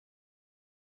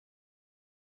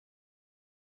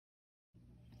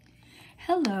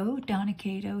Hello, Donna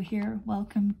Kato here.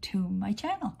 Welcome to my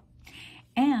channel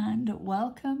and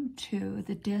welcome to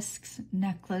the discs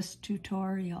necklace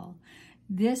tutorial.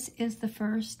 This is the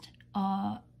first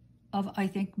of I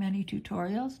think many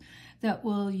tutorials that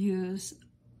will use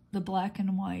the black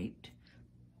and white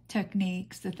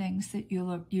techniques, the things that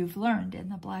you've learned in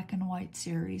the black and white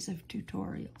series of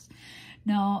tutorials.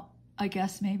 Now, I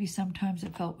guess maybe sometimes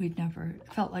it felt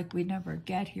like we'd never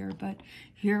get here, but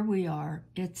here we are.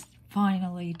 It's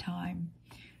finally time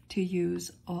to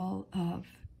use all of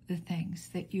the things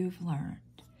that you've learned.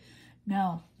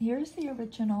 Now, here's the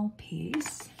original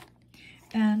piece,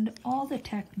 and all the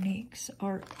techniques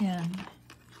are in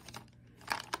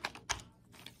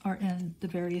the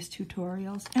various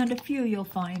tutorials, and a few you'll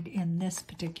find in this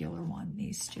particular one,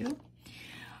 these two.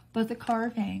 But the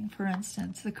carving, for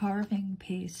instance, the carving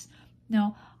piece.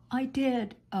 Now, I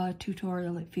did a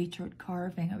tutorial that featured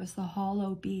carving. It was the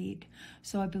hollow bead.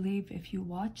 So I believe if you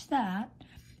watch that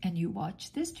and you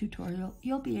watch this tutorial,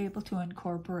 you'll be able to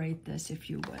incorporate this if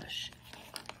you wish.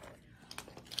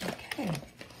 Okay.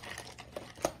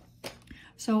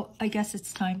 So I guess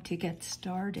it's time to get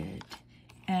started.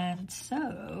 And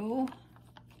so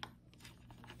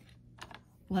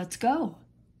let's go.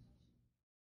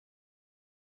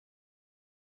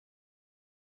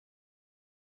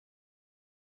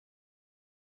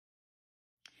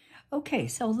 Okay,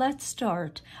 so let's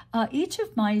start. Each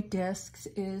of my discs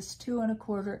is 2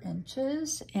 1/4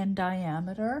 inches in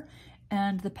diameter,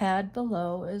 and the pad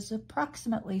below is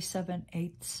approximately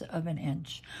 7/8 of an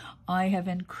inch. I have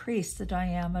increased the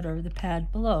diameter of the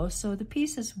pad below, so the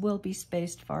pieces will be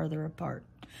spaced farther apart.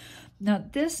 Now,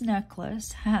 this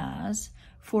necklace has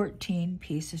 14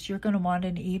 pieces. You're going to want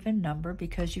an even number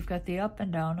because you've got the up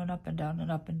and down and up and down and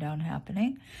up and down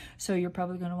happening, so you're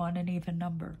probably going to want an even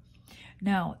number.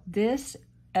 Now, this,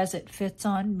 as it fits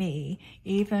on me,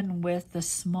 even with the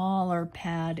smaller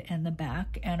pad in the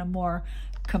back and a more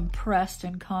compressed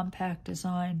and compact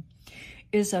design,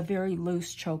 is a very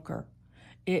loose choker.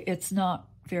 It's not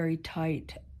very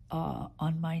tight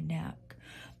on my neck.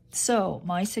 So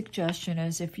my suggestion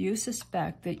is, if you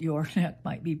suspect that your neck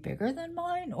might be bigger than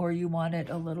mine or you want it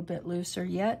a little bit looser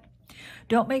yet,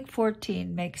 don't make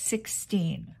 14, make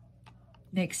 16.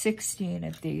 Make 16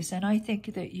 of these, and I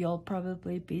think that you'll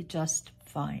probably be just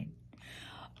fine.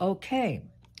 Okay,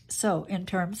 so in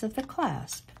terms of the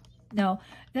clasp, now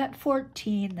that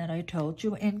 14 that I told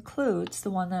you includes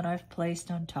the one that I've placed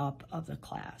on top of the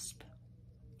clasp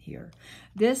here.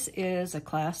 This is a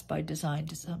clasp I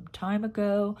designed some time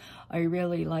ago. I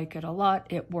really like it a lot.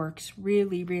 It works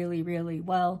really, really, really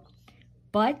well,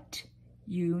 but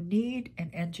you need an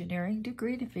engineering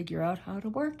degree to figure out how to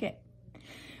work it,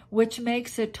 which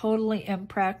makes it totally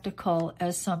impractical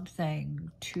as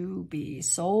something to be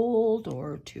sold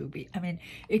or to be, I mean,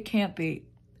 it can't be,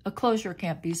 a closure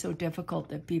can't be so difficult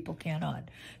that people cannot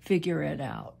figure it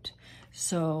out.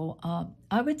 So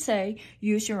I would say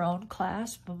use your own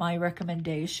clasp. My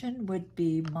recommendation would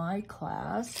be my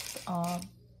clasp,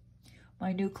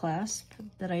 my new clasp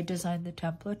that I designed the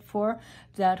template for.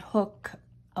 That hook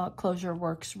closure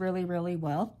works really, really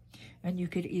well, and you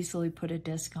could easily put a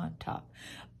disc on top.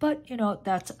 But, you know,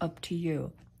 that's up to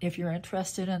you. If you're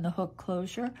interested in the hook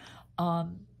closure,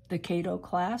 the Kato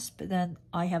clasp, then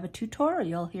I have a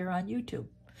tutorial here on YouTube,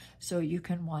 so you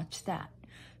can watch that.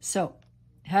 So,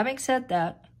 having said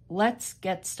that, let's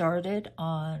get started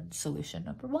on solution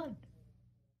number 1.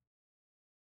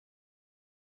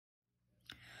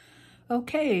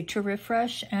 Okay, to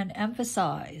refresh and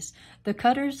emphasize, the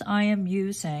cutters I am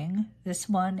using, this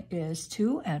one is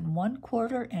 2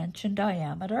 1/4 inch in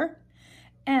diameter,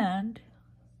 and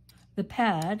the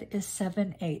pad is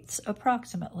 7/8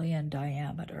 approximately in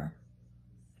diameter.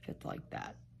 Fit like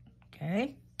that,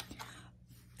 okay?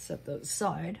 Set those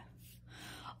aside.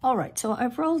 All right, so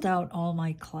I've rolled out all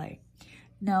my clay.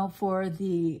 Now for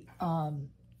the,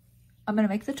 I'm gonna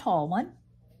make the tall one.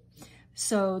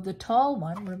 So the tall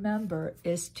one, remember,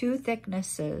 is 2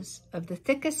 thicknesses of the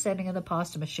thickest setting of the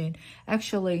pasta machine.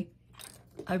 Actually,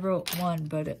 I wrote 1,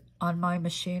 but on my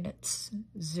machine it's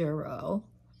 0.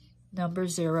 Number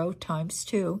 0 times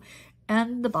 2.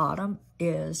 And the bottom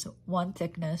is 1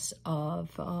 thickness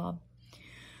of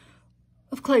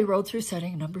clay rolled through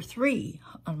setting number 3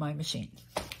 on my machine.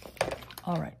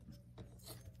 All right.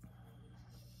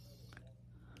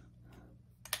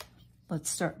 Let's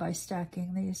start by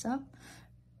stacking these up.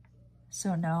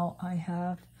 So now I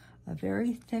have a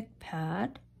very thick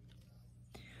pad,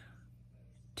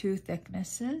 2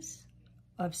 thicknesses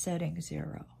of setting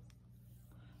 0.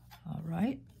 All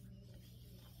right.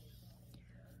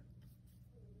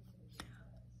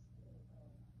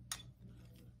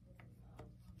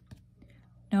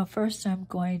 Now first I'm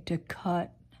going to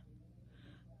cut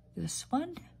this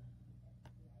one.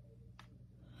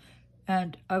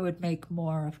 And I would make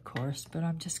more, of course, but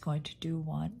I'm just going to do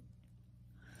one.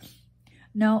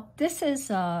 Now, this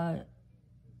is a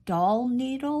doll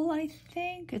needle, I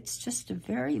think. It's just a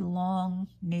very long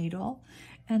needle.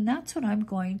 And that's what I'm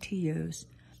going to use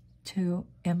to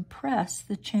impress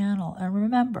the channel. And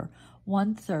remember,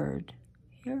 1/3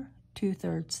 here,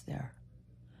 2/3 there.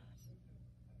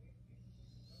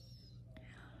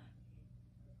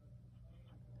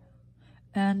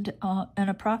 And an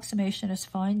approximation is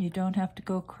fine. You don't have to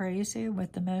go crazy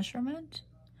with the measurement.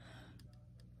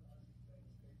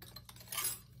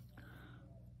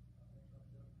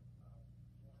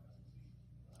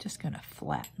 Just going to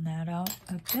flatten that out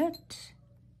a bit.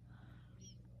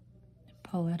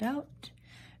 Pull it out.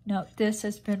 Now this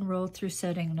has been rolled through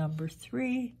setting number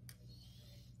 3.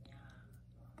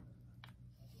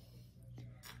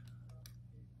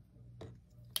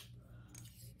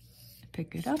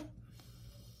 Pick it up.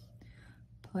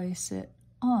 Place it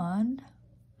on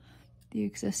the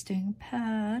existing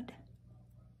pad.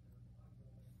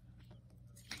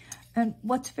 And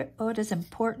what is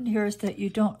important here is that you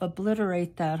don't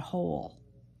obliterate that hole.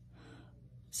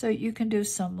 So you can do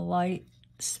some light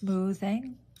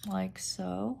smoothing, like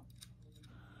so.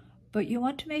 But you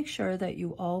want to make sure that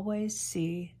you always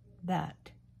see that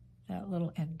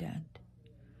little indent.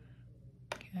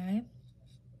 Okay.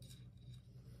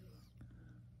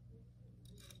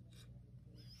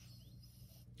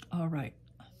 All right.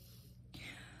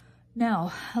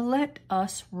 Now, let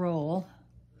us roll.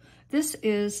 This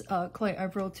is clay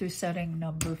I've rolled through setting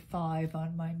number 5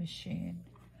 on my machine.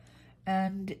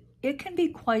 And it can be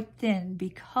quite thin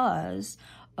because,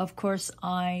 of course,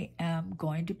 I am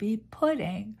going to be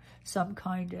putting some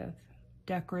kind of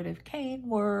decorative cane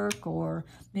work or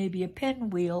maybe a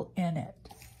pinwheel in it.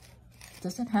 It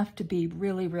doesn't have to be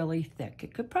really, really thick.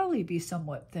 It could probably be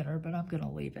somewhat thinner, but I'm going to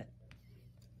leave it.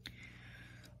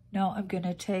 Now I'm going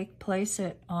to place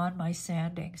it on my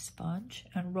sanding sponge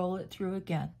and roll it through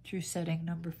again through setting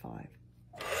number 5.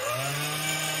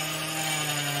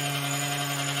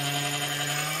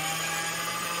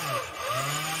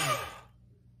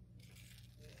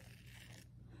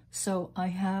 So I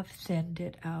have thinned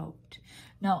it out.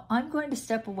 Now I'm going to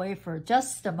step away for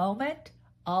just a moment.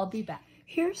 I'll be back.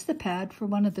 Here's the pad for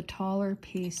one of the taller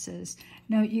pieces.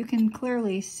 Now you can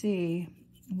clearly see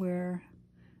where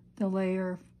the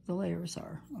layers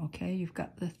are, okay? You've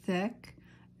got the thick.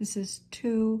 This is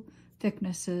 2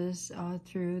 thicknesses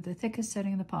through the thickest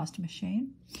setting of the pasta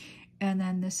machine. And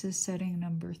then this is setting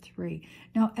number 3.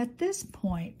 Now at this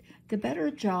point, the better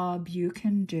job you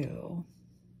can do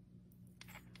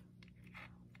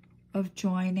of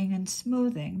joining and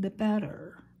smoothing, the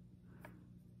better.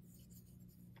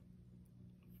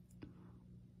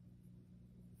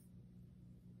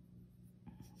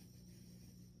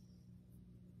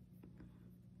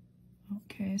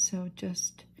 Okay, so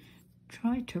just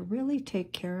try to really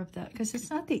take care of that because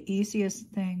it's not the easiest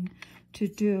thing to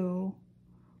do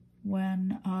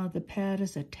when the pad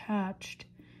is attached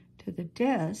to the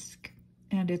disc,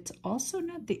 and it's also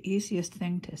not the easiest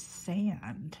thing to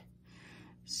sand.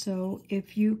 So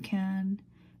if you can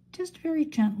just very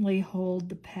gently hold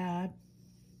the pad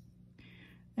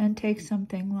and take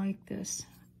something like this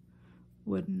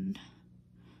wooden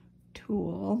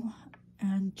tool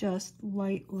and just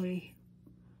lightly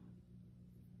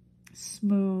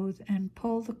smooth and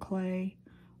pull the clay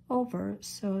over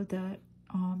so that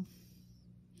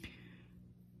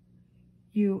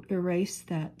you erase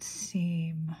that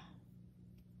seam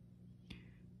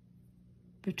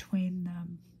between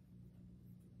them.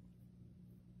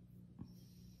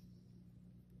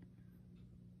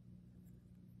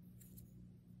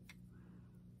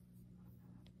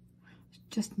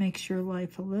 Just makes your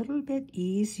life a little bit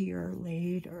easier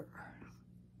later.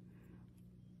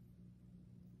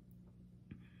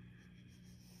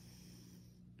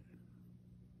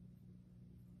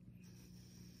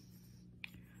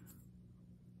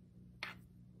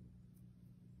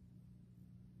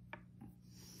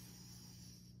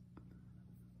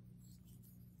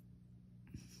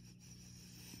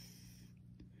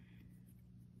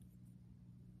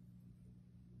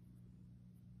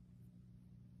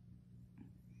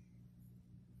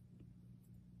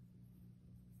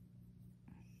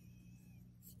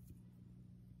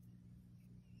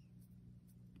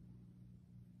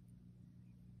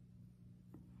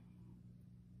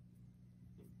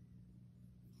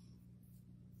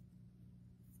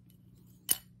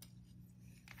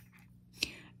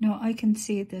 Now I can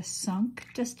see this sunk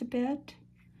just a bit,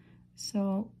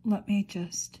 so let me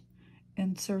just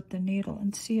insert the needle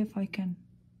and see if I can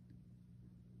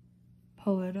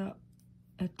pull it up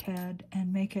a tad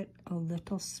and make it a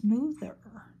little smoother.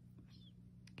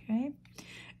 Okay,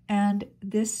 and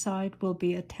this side will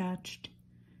be attached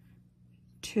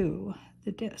to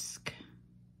the disc.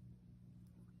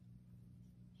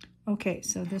 Okay,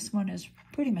 so this one is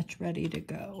pretty much ready to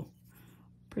go.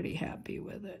 Pretty happy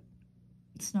with it.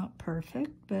 It's not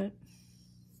perfect, but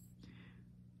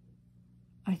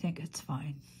I think it's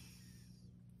fine.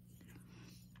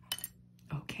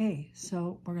 Okay,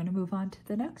 so we're going to move on to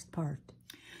the next part.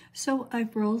 So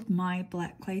I've rolled my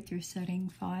black clay through setting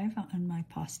 5 on my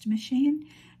pasta machine.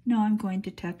 Now I'm going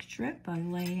to texture it by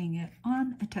laying it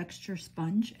on a texture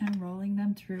sponge and rolling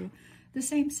them through the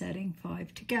same setting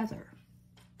 5 together.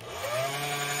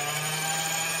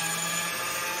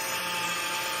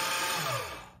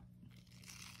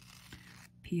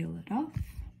 Peel it off.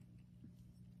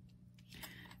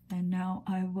 And now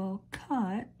I will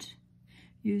cut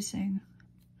using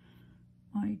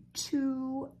my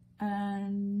 2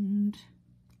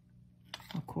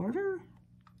 1/4,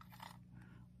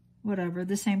 whatever,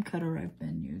 the same cutter I've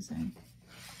been using.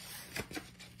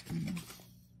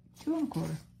 2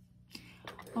 1/4.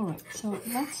 All right, so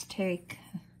let's take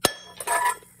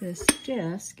this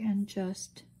disc and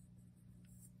just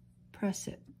press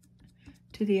it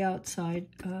to the outside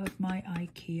of my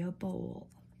IKEA bowl.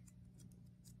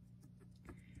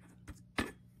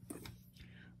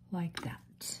 Like that.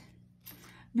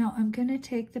 Now I'm going to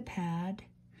take the pad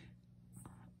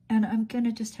and I'm going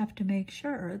to just have to make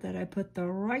sure that I put the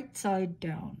right side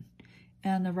down.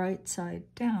 And the right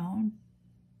side down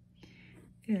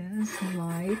is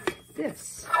like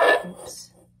this.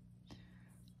 Oops.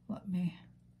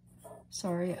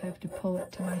 Sorry, I have to pull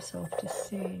it to myself to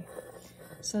see.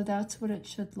 So that's what it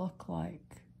should look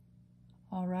like.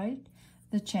 All right.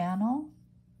 The channel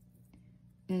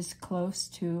is close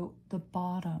to the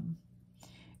bottom.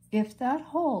 If that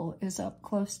hole is up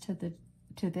close to the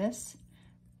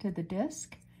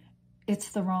disc,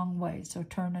 it's the wrong way, so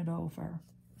turn it over.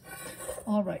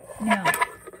 All right, now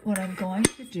what I'm going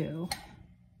to do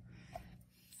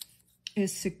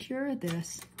is secure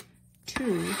this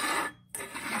to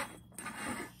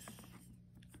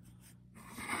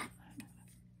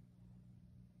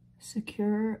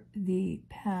the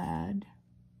pad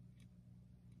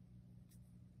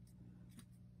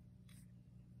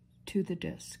to the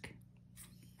disc.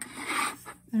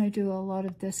 And I do a lot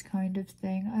of this kind of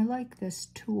thing. I like this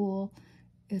tool.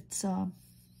 It's a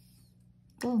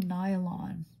little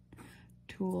nylon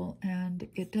tool and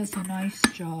it does a nice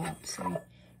job. So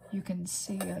you can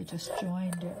see I just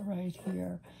joined it right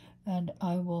here, and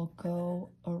I will go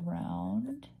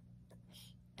around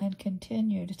and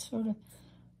continue to sort of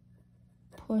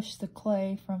push the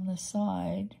clay from the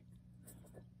side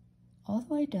all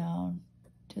the way down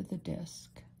to the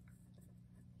disc,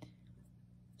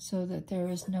 so that there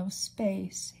is no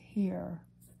space here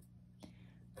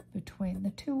between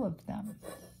the two of them.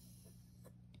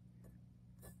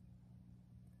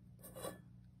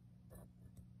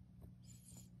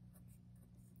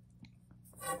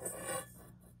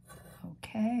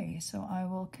 Okay, so I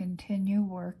will continue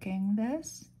working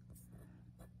this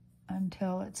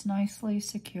until it's nicely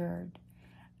secured.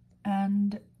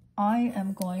 And I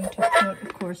am going to put,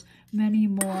 of course, many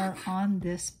more on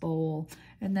this bowl,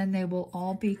 and then they will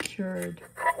all be cured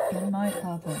in my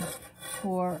oven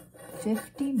for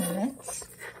 50 minutes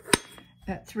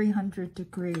at 300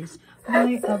 degrees.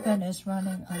 My oven is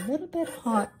running a little bit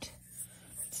hot,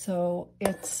 so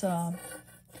it's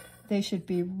they should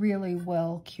be really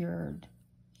well cured,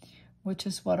 which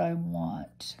is what I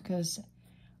want, because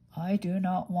I do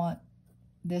not want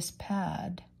this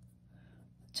pad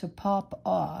to pop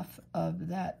off of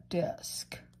that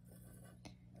disc.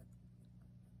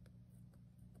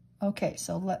 Okay,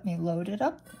 so let me load it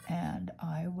up and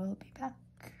I will be back.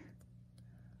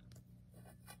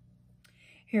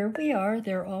 Here we are,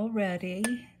 they're all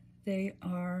ready. They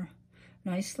are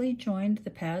nicely joined, the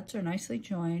pads are nicely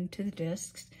joined to the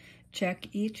discs. Check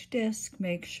each disc,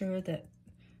 make sure that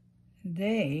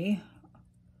there's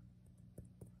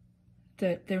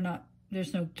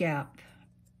no gap,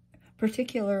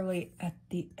 particularly at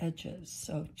the edges.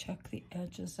 So check the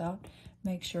edges out,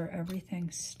 make sure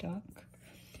everything's stuck.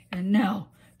 And now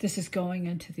this is going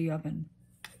into the oven.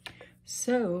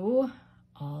 So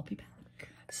I'll be back.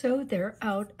 So they're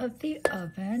out of the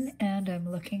oven and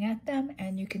I'm looking at them,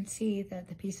 and you can see that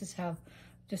the pieces have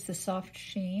just a soft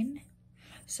sheen.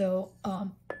 So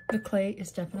the clay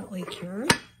is definitely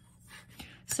cured.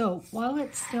 So while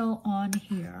it's still on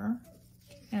here,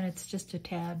 and it's just a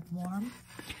tad warm,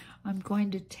 I'm going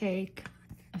to take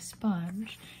a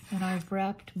sponge, and I've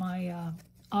wrapped my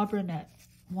Auburnet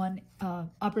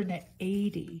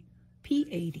 80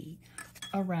 P80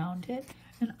 around it,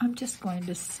 and I'm just going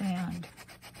to sand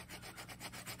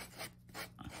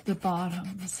the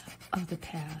bottoms of the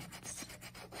pads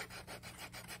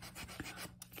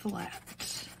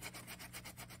flat.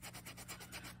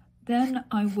 Then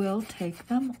I will take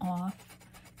them off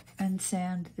and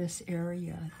sand this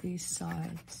area, these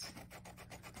sides.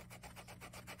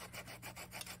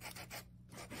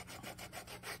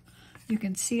 You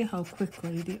can see how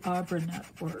quickly the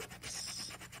Arbonette works.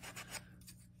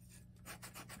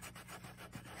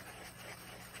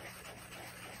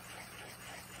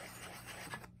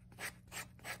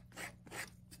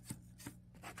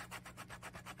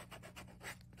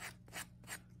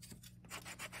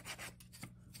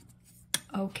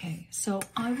 Okay, so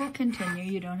I will continue.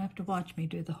 You don't have to watch me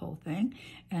do the whole thing,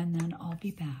 and then I'll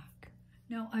be back.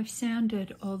 Now I've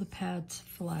sanded all the pads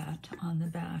flat on the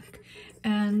back,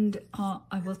 and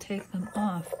I will take them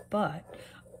off, but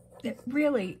it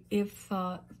really,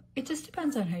 it just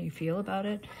depends on how you feel about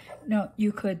it. Now,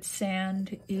 you could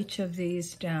sand each of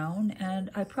these down, and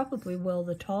I probably will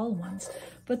the tall ones,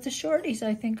 but the shorties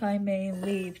I think I may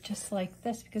leave just like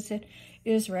this because it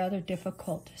is rather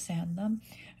difficult to sand them.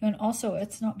 And also,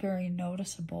 it's not very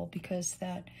noticeable because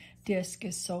that disc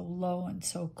is so low and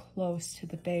so close to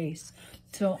the base.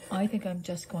 So I think I'm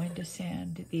just going to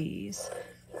sand these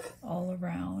all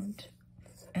around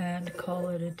and call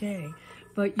it a day.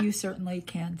 But you certainly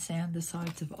can sand the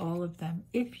sides of all of them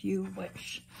if you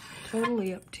wish.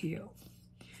 Totally up to you.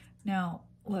 Now,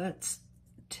 let's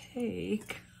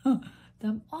take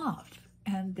them off,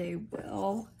 and they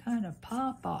will kind of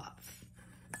pop off.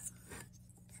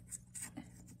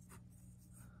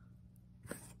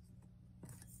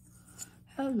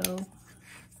 Hello.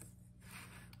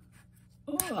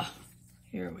 Oh,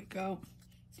 here we go.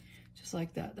 Just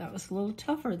like that. That was a little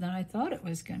tougher than I thought it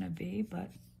was going to be, but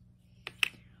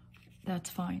that's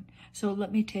fine. So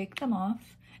let me take them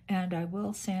off, and I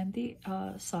will sand the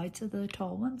sides of the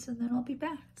tall ones, and then I'll be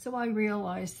back. So I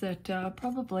realized that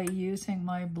probably using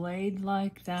my blade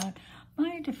like that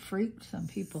might have freaked some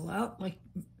people out. Like,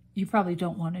 you probably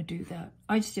don't want to do that.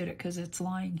 I just did it because it's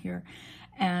lying here,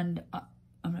 and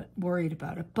I'm not worried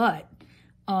about it. But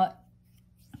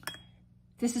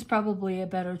this is probably a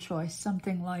better choice,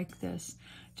 something like this.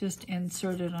 Just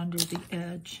insert it under the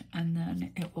edge, and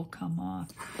then it will come off.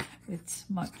 It's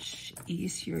much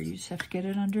easier. You just have to get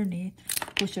it underneath,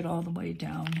 push it all the way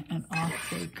down, and off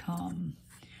they come.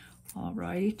 All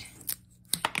right.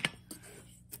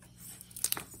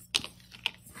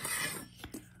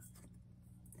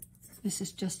 This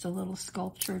is just a little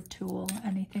sculpture tool.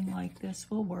 Anything like this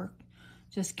will work.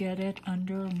 Just get it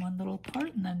under one little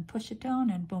part and then push it down,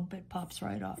 and boom, it pops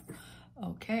right off.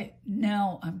 Okay,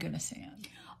 now I'm gonna sand.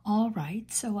 All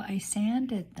right, so I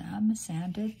sanded them,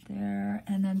 sanded there,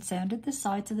 and then sanded the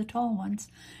sides of the tall ones.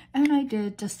 And I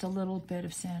did just a little bit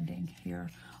of sanding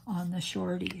here on the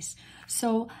shorties.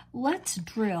 So let's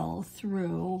drill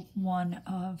through one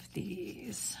of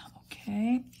these,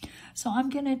 okay? So I'm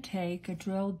gonna take a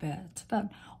drill bit. It's about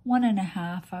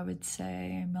 1.5, I would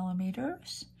say,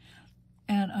 millimeters.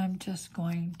 And I'm just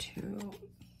going to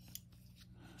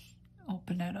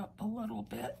open it up a little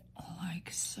bit,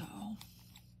 like so.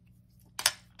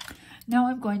 Now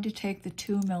I'm going to take the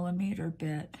 2 millimeter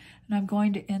bit, and I'm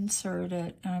going to insert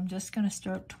it, and I'm just going to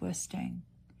start twisting.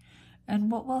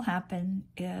 And what will happen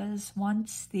is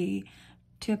once the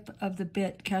tip of the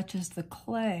bit catches the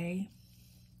clay,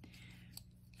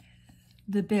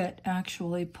 the bit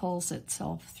actually pulls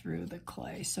itself through the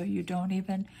clay, so you don't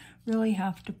even really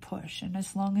have to push. And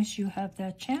as long as you have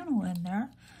that channel in there,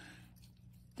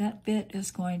 that bit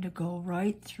is going to go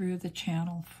right through the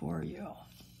channel for you.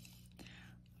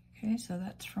 Okay, so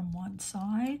that's from one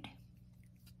side.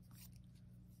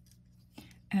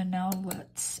 And now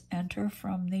let's enter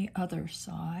from the other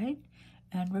side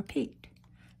and repeat.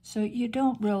 So you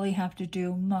don't really have to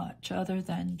do much other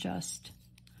than just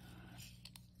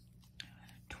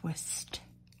twist.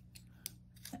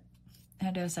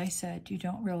 And as I said, you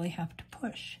don't really have to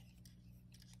push.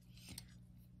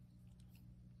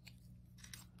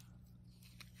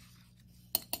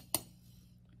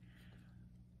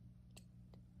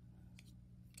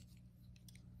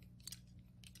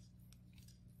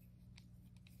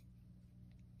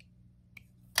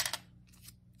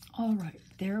 All right,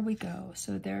 there we go.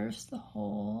 So there's the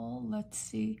hole. Let's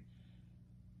see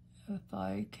if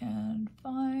I can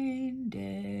find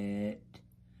it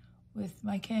with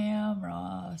my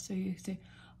camera. So you see,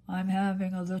 I'm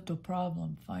having a little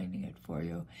problem finding it for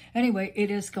you. Anyway,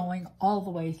 it is going all the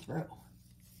way through.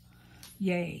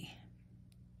 Yay.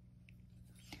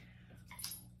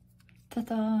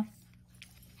 Ta-da.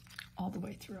 All the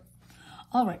way through.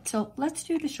 All right, so let's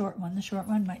do the short one. The short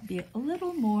one might be a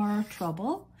little more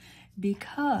trouble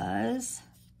because,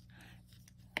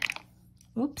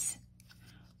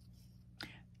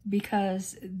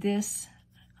 because this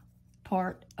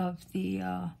part of the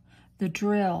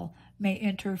drill may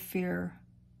interfere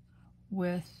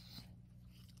with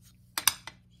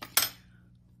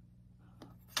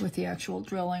the actual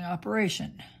drilling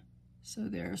operation. So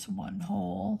there's one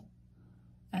hole,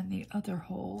 and the other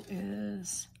hole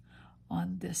is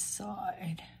on this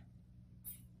side.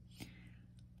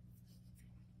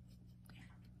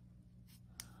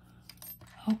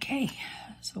 Okay,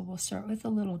 so we'll start with the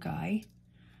little guy.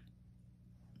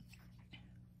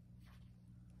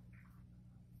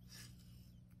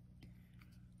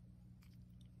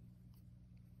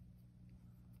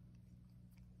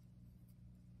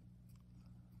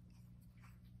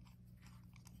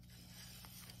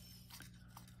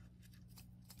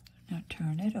 Now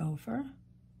turn it over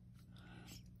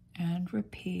and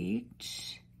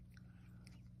repeat.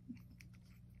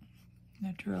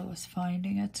 The drill is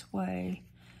finding its way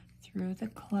through the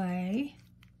clay.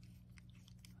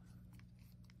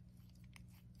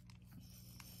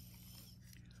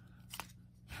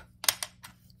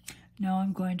 Now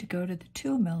I'm going to go to the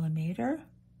 2 millimeter,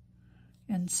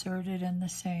 insert it in the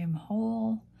same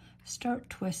hole, start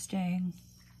twisting.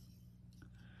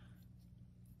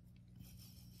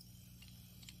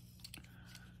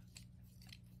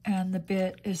 And the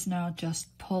bit is now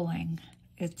just pulling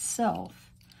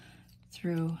itself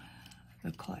through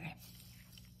the clay.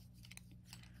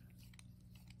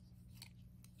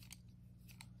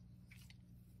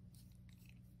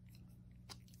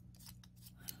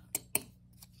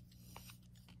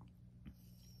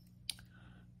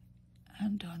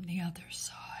 And on the other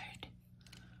side.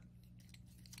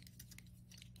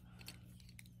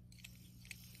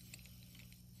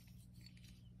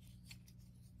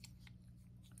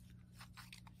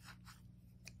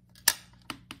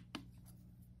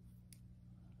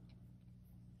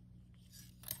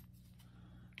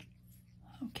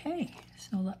 Okay,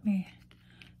 so let me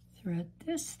thread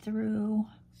this through.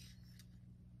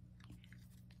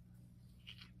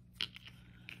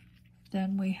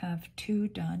 Then we have 2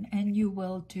 done, and you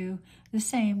will do the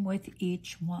same with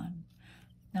each one.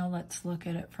 Now let's look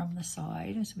at it from the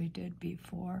side as we did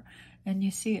before, and you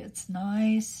see it's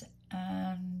nice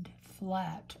and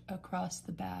flat across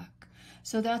the back.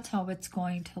 So that's how it's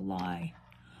going to lie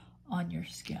on your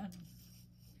skin.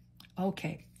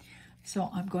 Okay.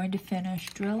 So I'm going to finish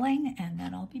drilling and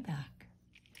then I'll be back.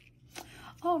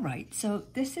 All right, so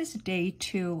this is day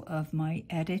 2 of my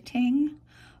editing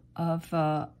of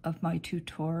my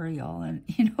tutorial. And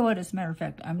you know what, as a matter of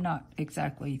fact, I'm not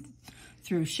exactly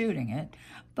through shooting it,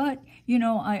 but you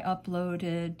know, I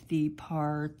uploaded the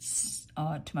parts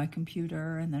to my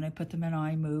computer and then I put them in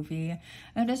iMovie.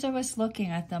 And as I was looking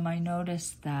at them, I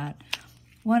noticed that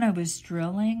when I was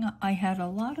drilling, I had a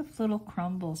lot of little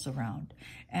crumbles around.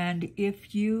 And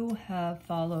if you have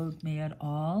followed me at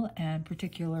all, and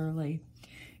particularly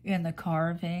in the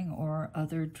carving or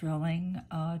other drilling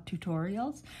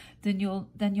tutorials, then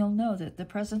you'll know that the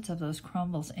presence of those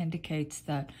crumbles indicates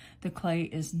that the clay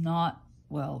is not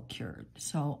well cured.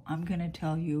 So I'm going to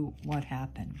tell you what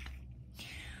happened.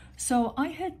 So I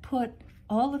had put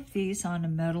all of these on a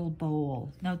metal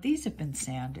bowl. Now these have been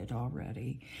sanded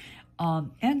already.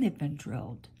 And they've been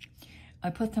drilled.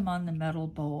 I put them on the metal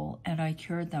bowl and I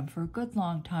cured them for a good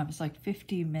long time. It's like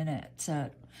 50 minutes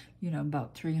at, you know,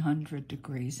 about 300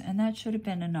 degrees, and that should have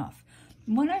been enough.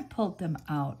 When I pulled them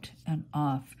out and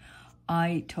off,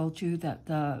 I told you that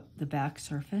the back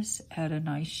surface had a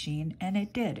nice sheen, and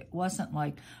it did. It wasn't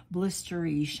like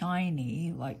blistery,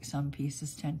 shiny, like some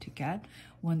pieces tend to get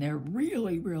when they're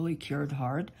really, really cured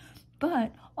hard.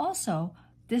 But also,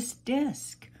 this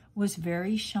disc was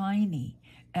very shiny,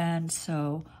 and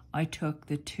so I took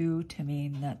the 2 to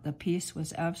mean that the piece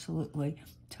was absolutely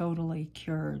totally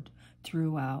cured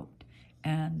throughout.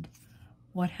 And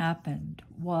what happened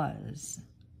was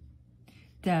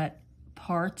that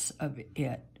parts of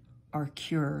it are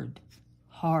cured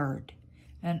hard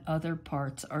and other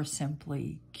parts are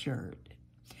simply cured.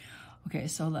 Okay,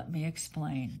 so let me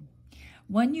explain.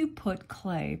 When you put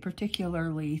clay,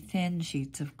 particularly thin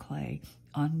sheets of clay,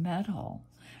 on metal,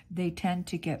 they tend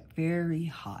to get very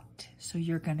hot. So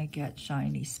you're going to get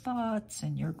shiny spots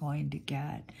and you're going to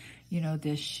get, you know,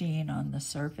 this sheen on the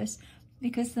surface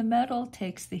because the metal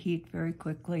takes the heat very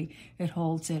quickly. It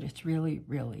holds it. It's really,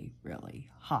 really, really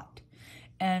hot.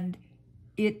 And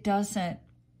it doesn't,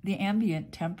 the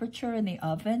ambient temperature in the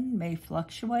oven may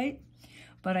fluctuate,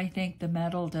 but I think the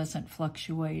metal doesn't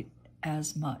fluctuate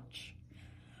as much.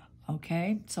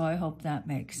 Okay, so I hope that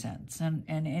makes sense. And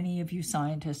any of you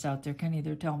scientists out there can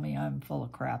either tell me I'm full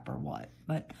of crap or what,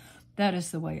 but that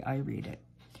is the way I read it.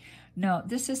 Now,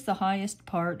 this is the highest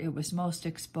part. It was most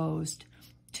exposed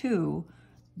to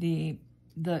the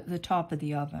top of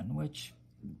the oven, which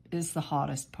is the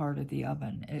hottest part of the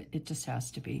oven. It just has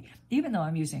to be, even though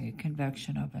I'm using a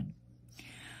convection oven.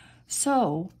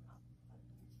 So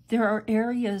there are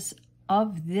areas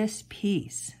of this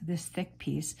piece, this thick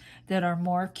piece, that are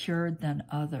more cured than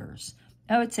others.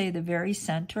 I would say the very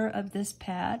center of this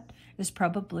pad is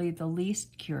probably the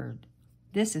least cured.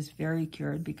 This is very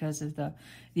cured because of the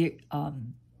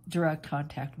direct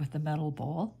contact with the metal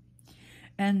bowl.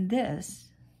 And this,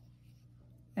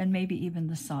 and maybe even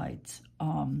the sides,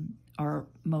 are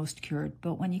most cured.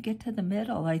 But when you get to the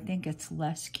middle, I think it's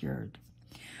less cured.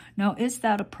 Now, is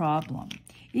that a problem?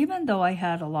 Even though I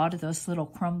had a lot of those little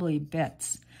crumbly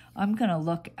bits, I'm going to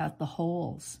look at the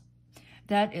holes.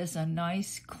 That is a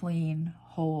nice, clean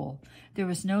hole. There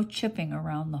was no chipping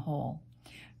around the hole.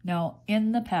 Now,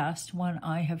 in the past, when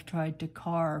I have tried to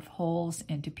carve holes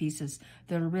into pieces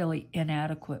that are really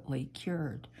inadequately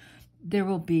cured, there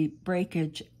will be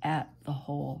breakage at the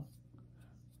hole,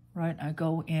 right? I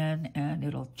go in and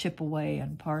it'll chip away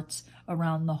and parts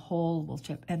around the hole will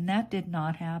chip, and that did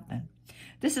not happen.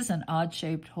 This is an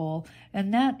odd-shaped hole,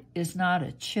 and that is not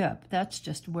a chip. That's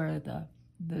just where the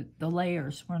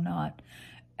layers were not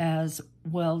as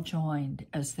well joined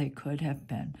as they could have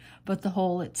been. But the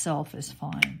hole itself is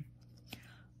fine.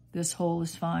 This hole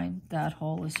is fine. That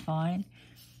hole is fine.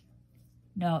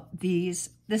 Now, this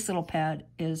little pad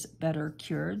is better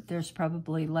cured. There's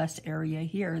probably less area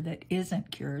here that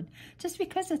isn't cured just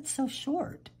because it's so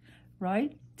short,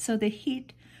 right? So the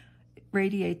heat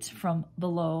radiates from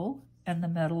below and the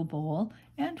metal bowl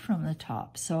and from the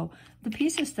top. So the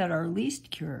pieces that are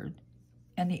least cured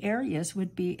and the areas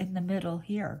would be in the middle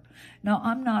here. Now,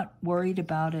 I'm not worried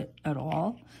about it at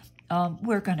all.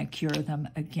 We're going to cure them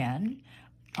again,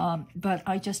 but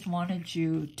I just wanted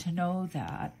you to know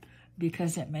that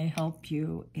because it may help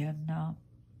you in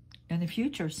the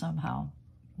future somehow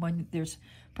when there's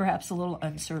perhaps a little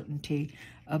uncertainty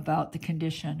about the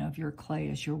condition of your clay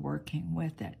as you're working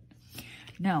with it.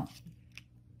 Now,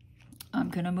 I'm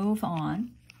going to move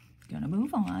on,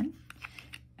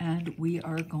 and we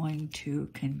are going to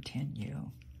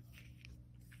continue.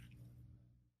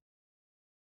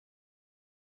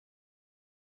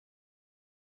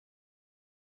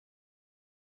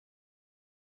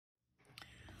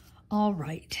 All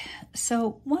right,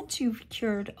 so once you've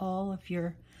cured all of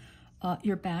your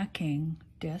backing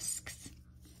discs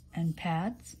and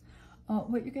pads,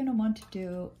 what you're going to want to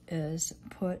do is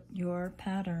put your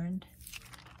patterned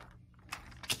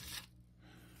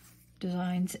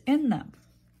designs in them.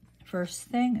 First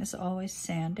thing is always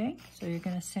sanding. So you're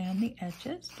going to sand the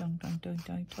edges, dun, dun, dun,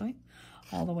 dun, dun,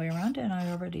 all the way around. And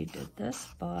I already did this,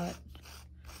 but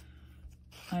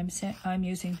I'm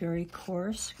using very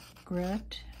coarse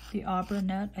grit. The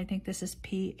Auburnet, I think this is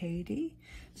P80.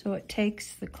 So it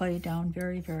takes the clay down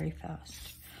very, very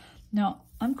fast. Now,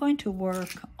 I'm going to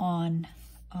work on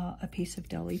a piece of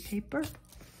deli paper.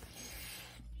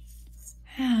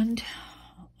 And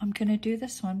I'm going to do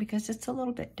this one because it's a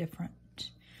little bit different.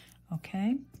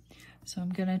 Okay, so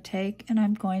I'm going to take and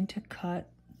I'm going to cut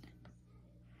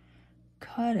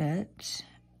it,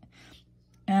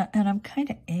 and I'm kind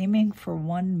of aiming for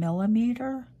 1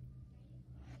 millimeter.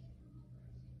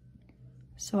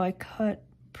 So I cut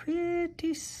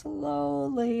pretty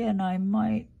slowly, and I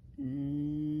might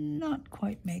not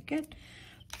quite make it,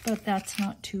 but that's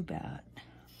not too bad.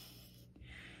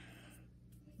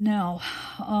 Now,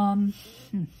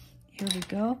 here we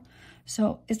go.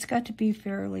 So it's got to be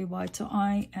fairly wide. So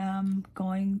I am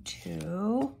going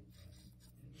to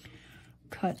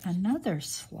cut another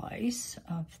slice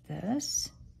of this.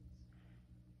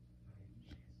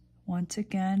 Once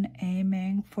again,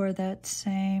 aiming for that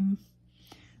same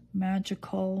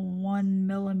magical 1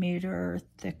 millimeter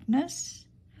thickness.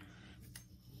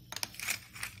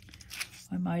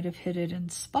 I might have hit it in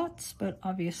spots, but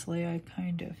obviously I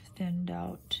kind of thinned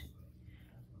out.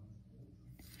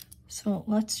 So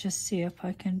let's just see if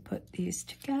I can put these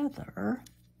together.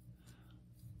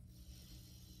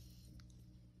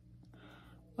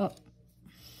 Oh,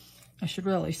 I should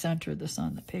really center this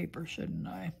on the paper, shouldn't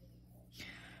I?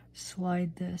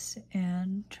 Slide this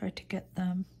in, try to get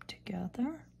them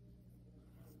together,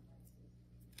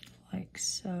 like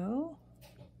so.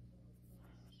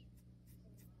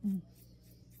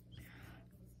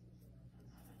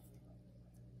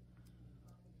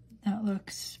 That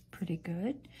looks pretty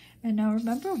good. And now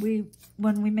remember,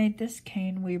 when we made this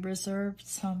cane, we reserved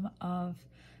some of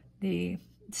the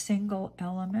single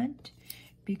element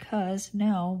because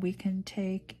now we can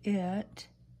take it.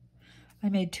 I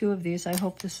made 2 of these. I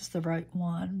hope this is the right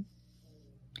one.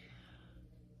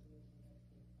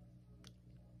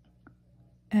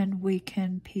 And we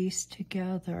can piece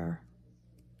together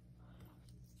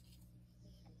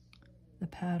the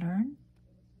pattern.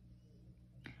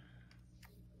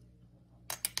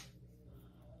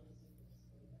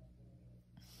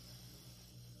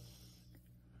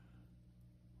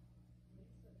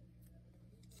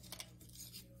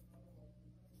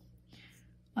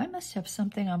 I must have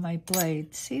something on my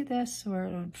blade. See this,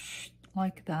 or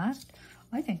like that?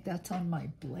 I think that's on my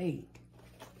blade.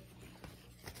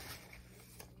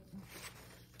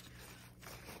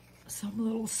 Some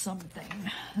little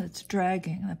something that's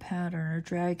dragging the pattern or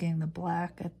dragging the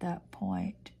black at that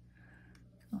point.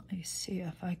 Let me see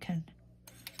if I can.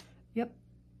 Yep,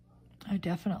 I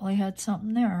definitely had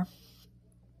something there.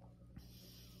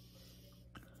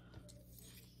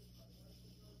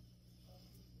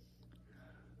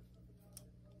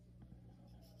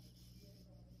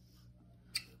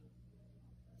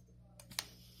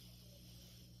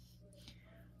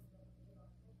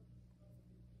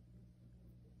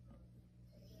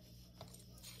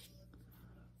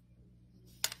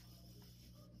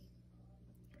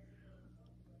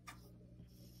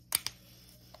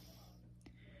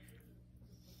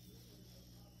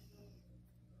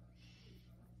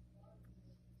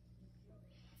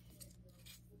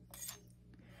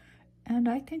 And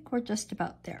I think we're just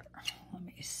about there. Let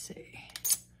me see.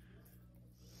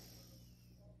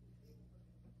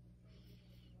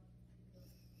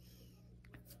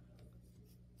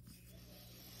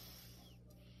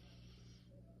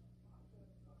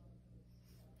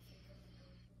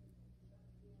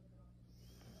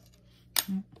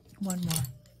 One more.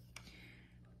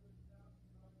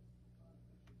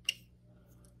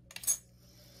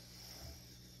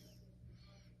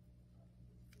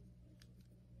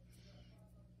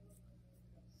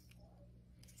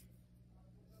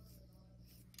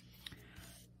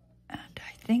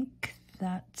 I think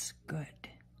that's good. I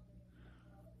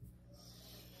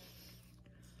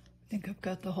think I've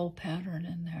got the whole pattern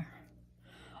in there.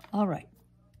 All right,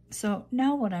 so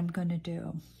now what I'm going to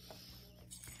do,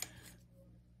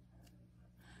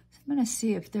 I'm going to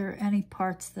see if there are any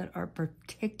parts that are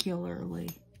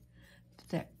particularly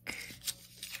thick.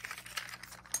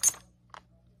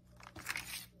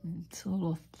 It's a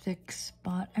little thick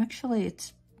spot. Actually,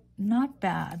 it's not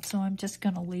bad, so I'm just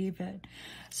going to leave it.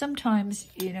 Sometimes,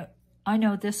 you know, I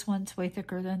know this one's way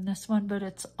thicker than this one, but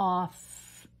it's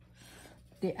off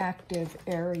the active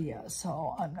area,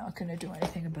 so I'm not going to do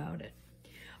anything about it.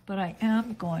 But I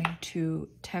am going to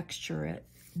texture it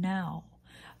now,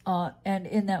 and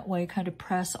in that way kind of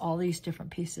press all these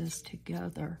different pieces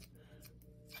together.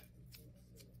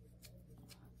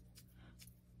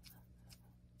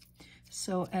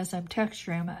 So as I'm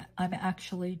texturing, I'm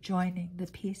actually joining the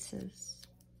pieces,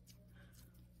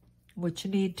 which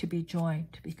need to be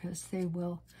joined because they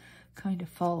will kind of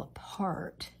fall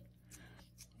apart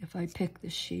if I pick the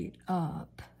sheet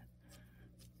up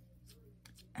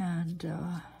and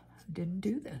didn't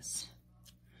do this.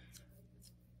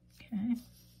 Okay.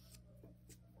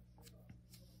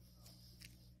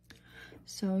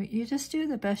 So you just do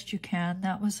the best you can.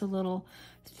 That was a little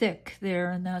thick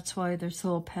there, and that's why there's a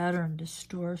little pattern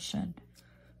distortion.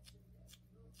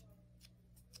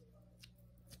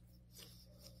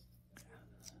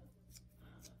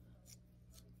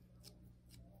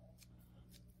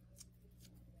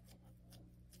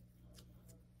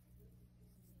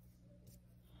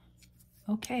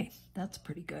 Okay, that's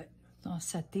pretty good. So I'll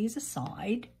set these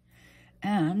aside.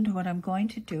 And what I'm going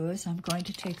to do is I'm going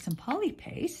to take some poly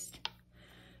paste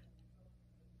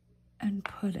and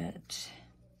put it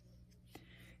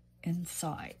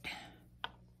inside.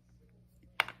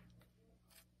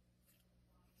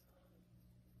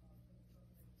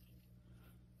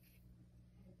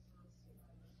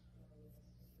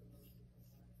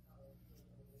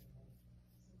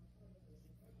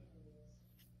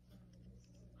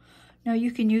 Now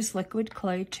you can use liquid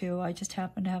clay too. I just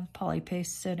happen to have poly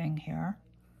paste sitting here.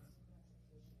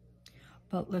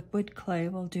 But liquid clay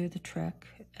will do the trick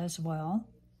as well.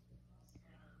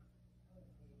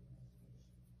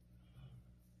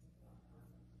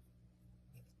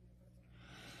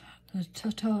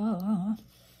 Ta-ta.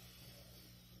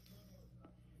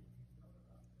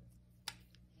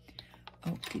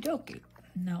 Okie dokie.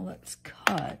 Now let's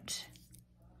cut.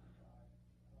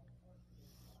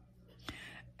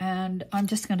 And I'm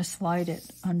just going to slide it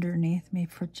underneath me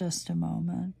for just a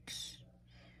moment.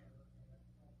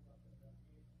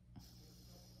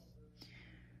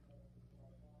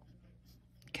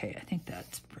 Okay, I think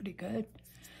that's pretty good.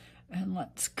 And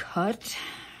let's cut.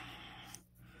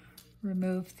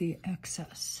 Remove the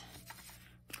excess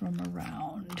from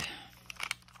around.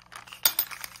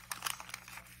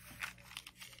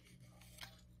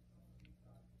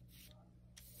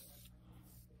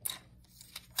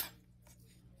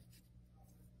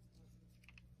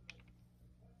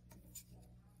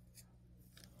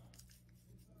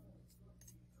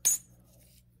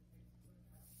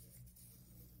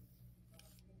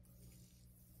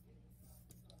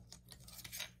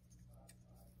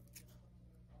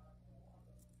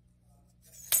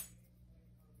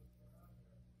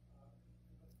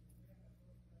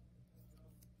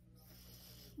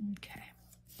 Okay,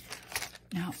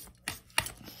 now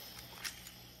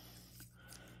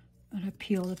I'm going to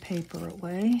peel the paper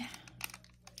away.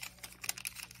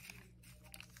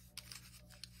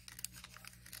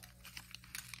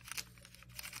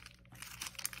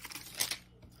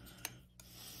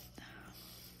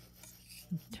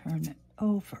 Turn it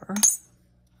over.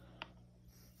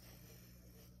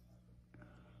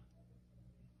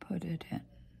 Put it in.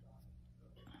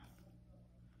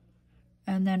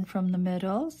 And then from the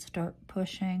middle, start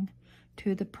pushing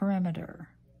to the perimeter.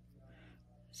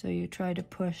 So you try to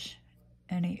push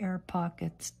any air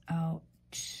pockets out.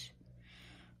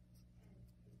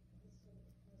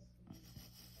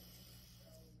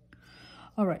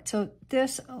 All right, so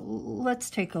this, let's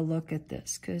take a look at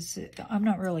this because I'm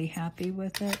not really happy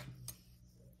with it.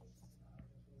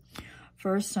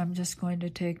 First, I'm just going to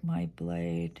take my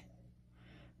blade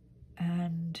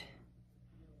and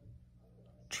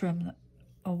trim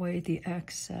away the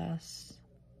excess.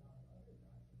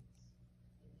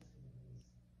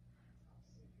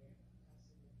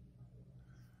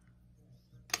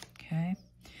 Okay,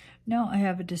 now I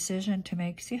have a decision to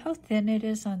make. See how thin it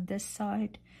is on this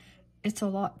side? It's a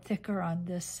lot thicker on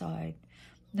this side.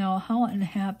 Now, how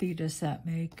unhappy does that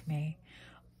make me?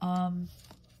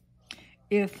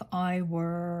 If I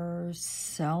were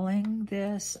selling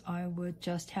this, I would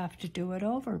just have to do it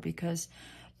over because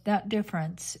that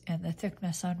difference in the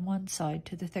thickness on one side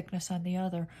to the thickness on the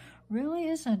other really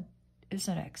isn't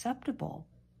acceptable.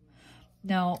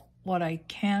 Now, what I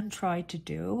can try to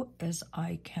do is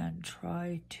I can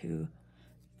try to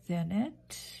thin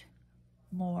it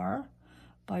more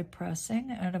by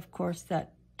pressing, and of course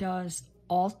that does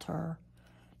alter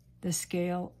the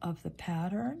scale of the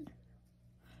pattern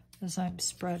as I'm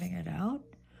spreading it out.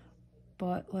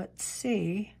 But let's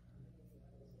see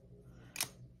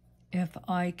if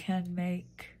I can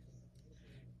make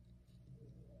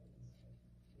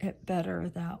it better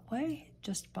that way,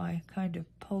 just by kind of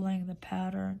pulling the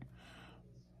pattern,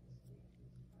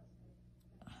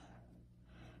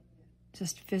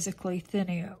 just physically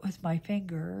thinning it with my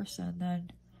fingers and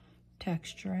then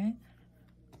texturing,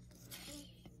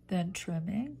 then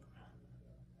trimming.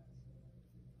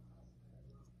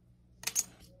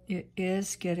 It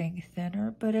is getting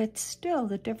thinner, but it's still,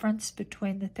 the difference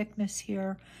between the thickness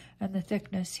here and the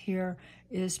thickness here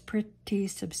is pretty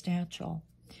substantial.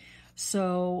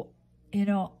 So, you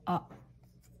know,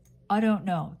 I don't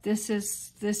know. This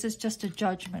is just a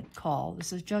judgment call.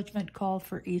 This is a judgment call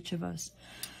for each of us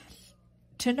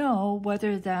to know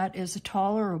whether that is a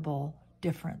tolerable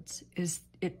difference. Is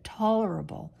it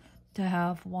tolerable to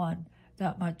have one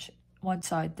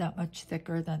side that much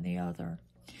thicker than the other?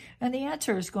 And the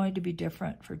answer is going to be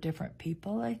different for different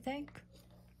people, I think.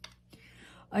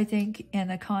 I think in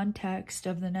the context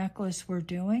of the necklace we're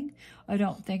doing, I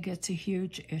don't think it's a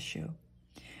huge issue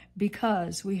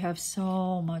because we have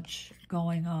so much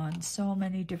going on, so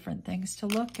many different things to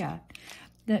look at,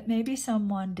 that maybe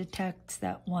someone detects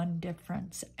that one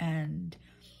difference and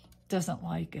doesn't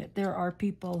like it. There are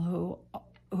people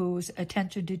whose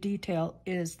attention to detail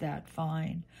is that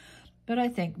fine, but I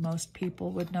think most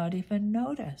people would not even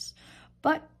notice.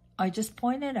 But I just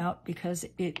point it out because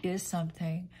it is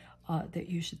something that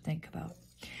you should think about.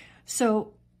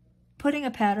 So putting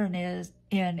a pattern is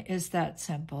that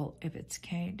simple if it's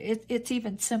caned. It's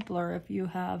even simpler if you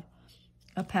have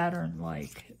a pattern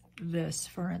like this,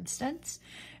 for instance,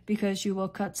 because you will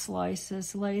cut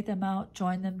slices, lay them out,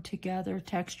 join them together,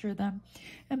 texture them.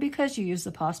 And because you use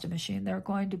the pasta machine, they're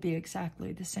going to be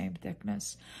exactly the same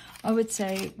thickness. I would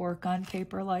say work on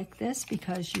paper like this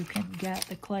because you can get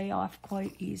the clay off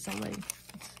quite easily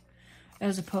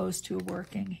as opposed to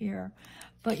working here.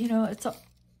 But, you know, it's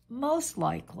most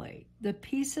likely the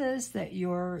pieces that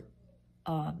you're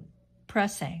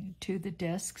pressing to the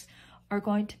discs are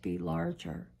going to be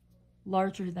larger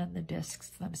than the discs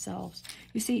themselves.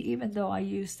 You see, even though I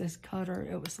used this cutter,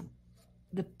 it was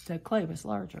the clay was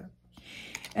larger.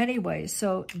 Anyway,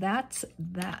 so that's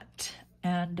that.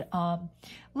 And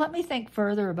let me think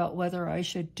further about whether I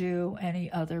should do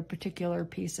any other particular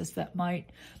pieces that might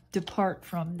depart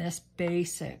from this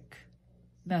basic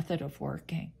method of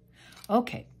working.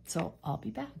 Okay, so I'll be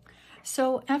back.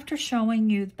 So after showing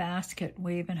you the basket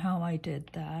weave and how I did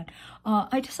that,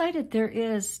 I decided there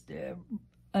is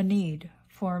a need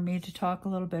for me to talk a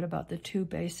little bit about the two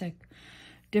basic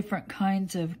different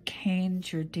kinds of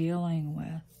canes you're dealing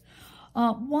with.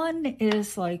 One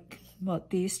is like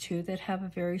these two that have a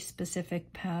very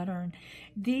specific pattern.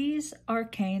 These are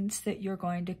canes that you're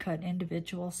going to cut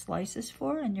individual slices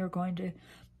for, and you're going to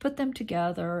put them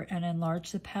together and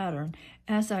enlarge the pattern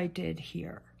as I did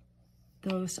here.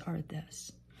 Those are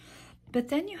this. But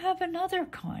then you have another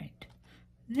kind,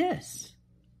 this.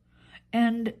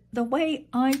 And the way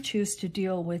I choose to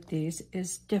deal with these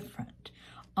is different.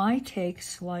 I take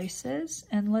slices,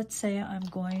 and let's say I'm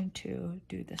going to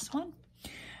do this one.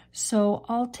 So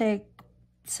I'll take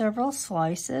several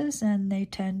slices, and they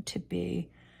tend to be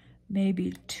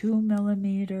maybe 2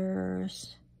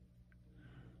 millimeters,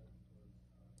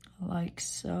 like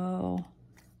so.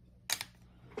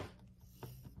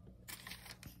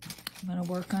 I'm going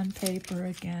to work on paper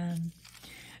again.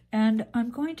 And I'm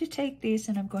going to take these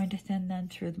and I'm going to thin them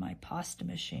through my pasta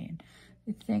machine.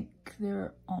 I think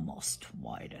they're almost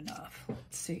wide enough.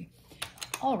 Let's see.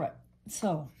 All right,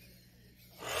 so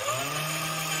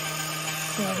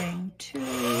setting 2.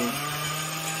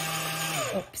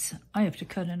 Oops, I have to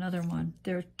cut another one.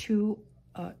 They're two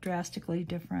drastically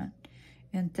different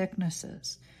in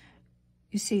thicknesses.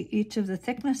 You see, each of the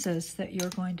thicknesses that you're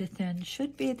going to thin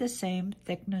should be the same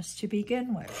thickness to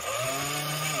begin with.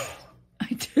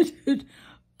 I did it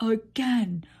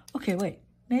again. Okay, wait.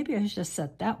 Maybe I should just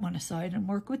set that one aside and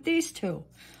work with these two.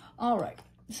 All right.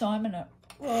 So I'm going to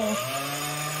roll.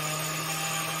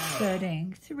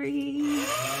 Setting 3.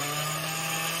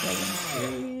 Setting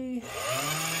 3.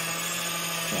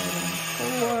 Setting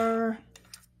 4.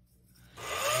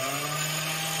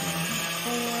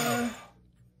 Setting 4.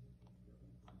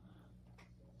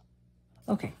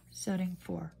 Okay, setting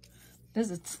 4,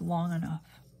 because it's long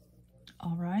enough.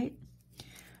 All right.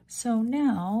 So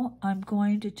now I'm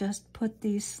going to just put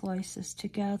these slices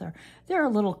together. They're a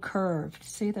little curved.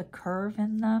 See the curve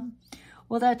in them?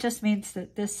 Well, that just means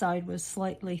that this side was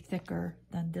slightly thicker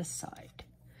than this side.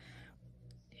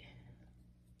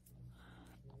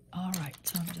 All right,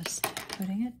 so I'm just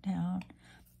putting it down.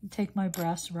 Take my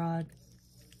brass rod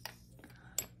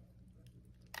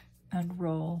and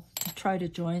roll and try to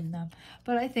join them.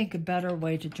 But I think a better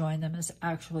way to join them is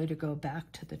actually to go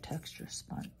back to the texture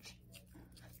sponge.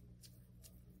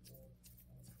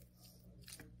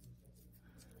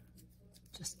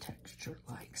 Just texture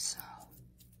like so.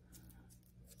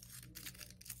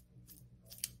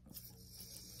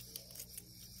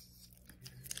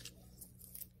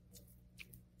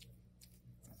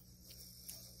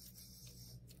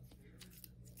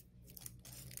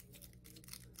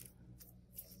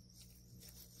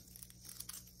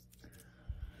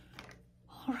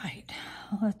 All right,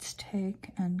 let's take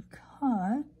and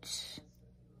cut.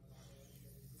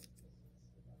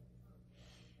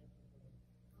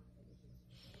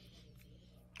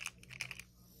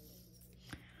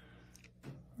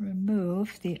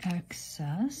 Remove the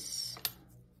excess.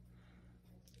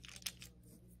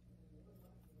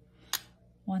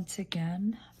 Once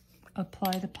again,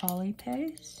 apply the poly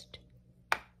paste.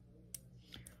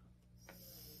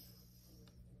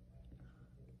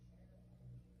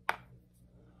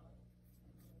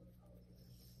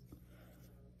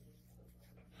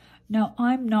 Now,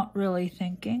 I'm not really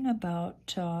thinking about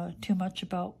too much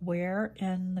about where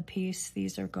in the piece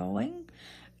these are going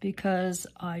because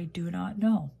I do not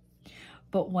know.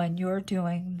 But when you're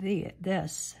doing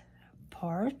this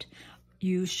part,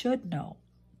 you should know.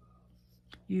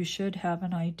 You should have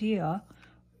an idea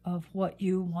of what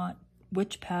you want,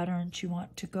 which patterns you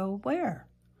want to go where.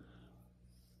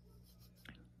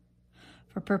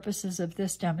 For purposes of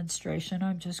this demonstration,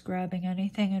 I'm just grabbing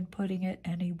anything and putting it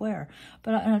anywhere.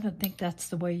 But I don't think that's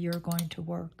the way you're going to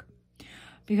work.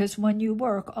 Because when you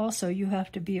work, also, you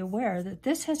have to be aware that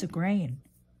this has a grain,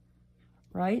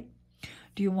 right?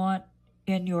 Do you want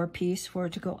in your piece for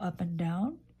it to go up and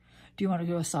down? Do you want to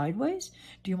go sideways?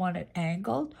 Do you want it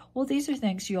angled? Well, these are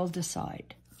things you'll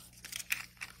decide.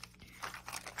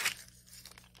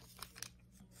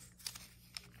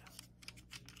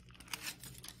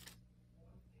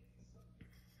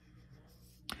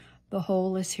 The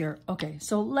hole is here. Okay,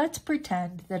 so let's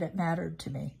pretend that it mattered to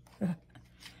me.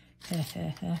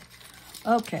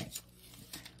 Okay.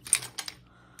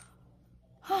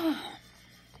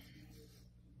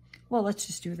 Well, let's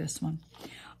just do this one.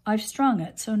 I've strung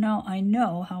it, so now I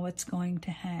know how it's going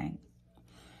to hang.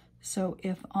 So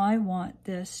if I want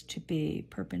this to be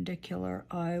perpendicular,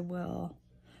 I will,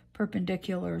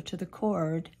 perpendicular to the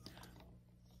cord,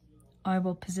 I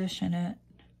will position it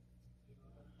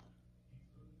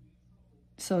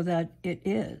so that it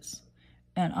is.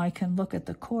 And I can look at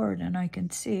the cord and I can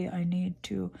see I need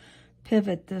to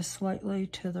pivot this slightly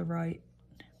to the right,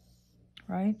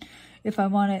 right? If I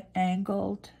want it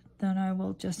angled, then I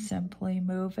will just simply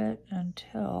move it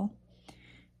until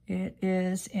it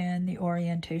is in the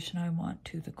orientation I want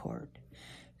to the cord.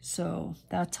 So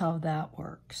that's how that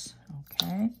works,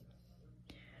 okay?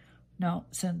 Now,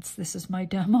 since this is my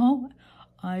demo,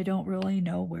 I don't really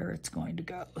know where it's going to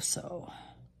go, so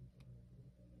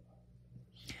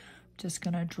just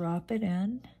gonna drop it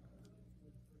in.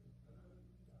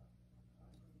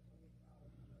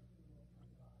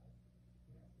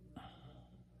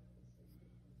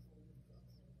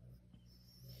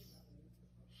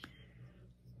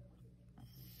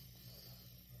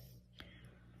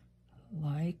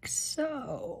 Like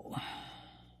so.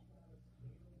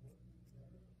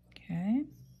 Okay.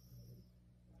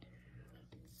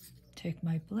 Take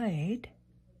my blade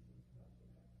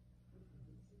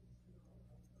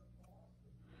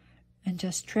and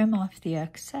just trim off the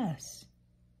excess.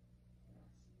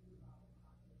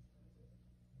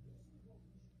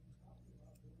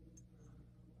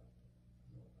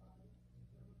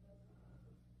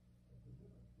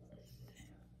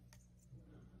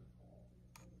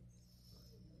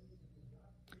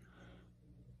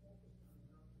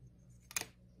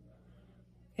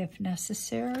 If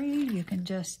necessary, you can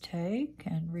just take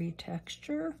and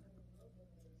retexture.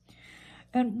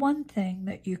 And one thing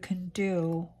that you can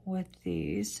do with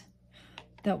these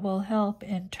that will help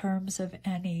in terms of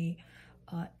any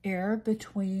air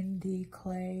between the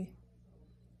clay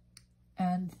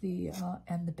and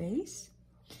the base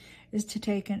is to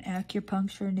take an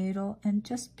acupuncture needle and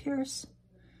just pierce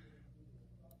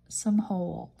some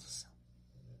holes.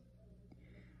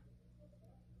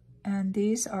 And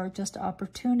these are just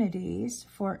opportunities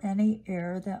for any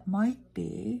air that might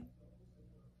be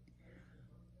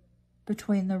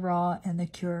between the raw and the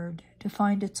cured to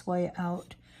find its way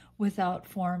out without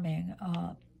forming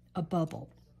a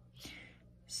bubble.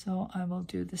 So I will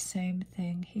do the same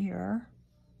thing here.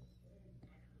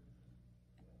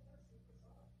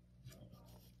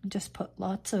 Just put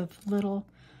lots of little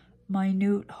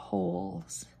minute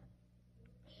holes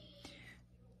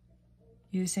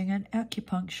using an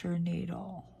acupuncture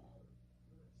needle.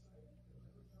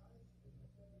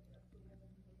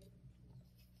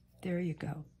 There you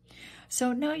go.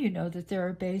 So now you know that there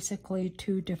are basically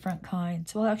two different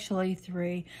kinds. Well, actually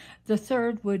three. The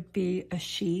third would be a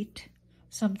sheet,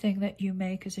 something that you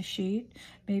make as a sheet,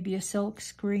 maybe a silk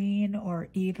screen or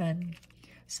even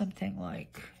something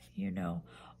like, you know,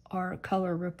 our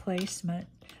color replacement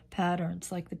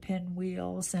patterns like the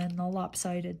pinwheels and the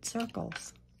lopsided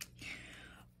circles.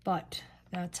 But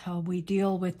that's how we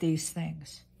deal with these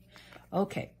things.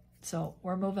 Okay, so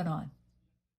we're moving on.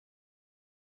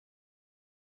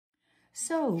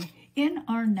 So in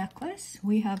our necklace,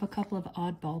 we have a couple of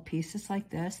oddball pieces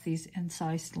like this, these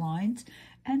incised lines,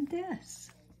 and this.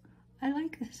 I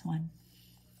like this one.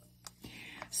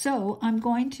 So I'm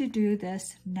going to do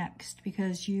this next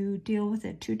because you deal with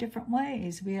it two different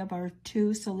ways. We have our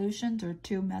two solutions or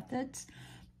two methods.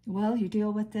 Well, you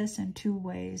deal with this in two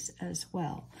ways as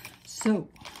well. So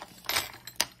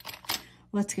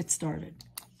let's get started.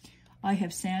 I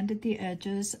have sanded the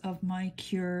edges of my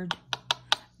cured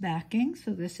backing.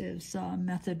 So this is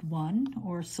method one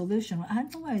or solution. I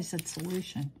don't know why I said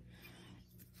solution,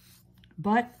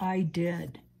 but I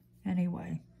did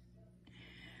anyway.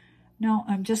 Now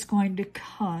I'm just going to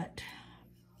cut,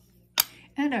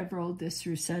 and I've rolled this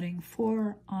through setting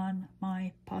 4 on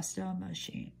my pasta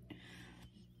machine.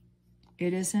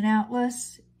 It is an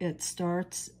atlas. It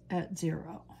starts at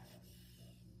 0.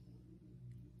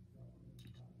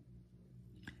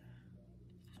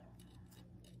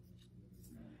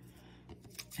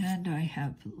 And I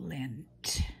have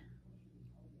lint.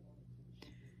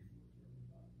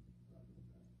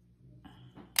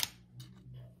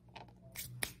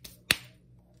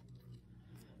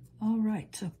 All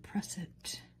right, so press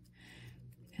it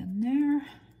in there.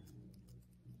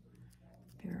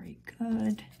 Very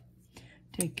good.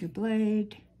 Take your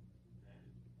blade,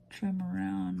 trim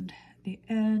around the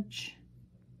edge.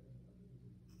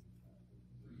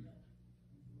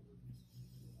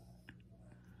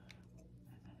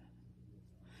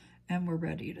 And we're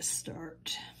ready to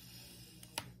start.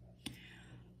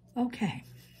 Okay.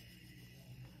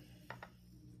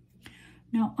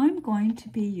 Now I'm going to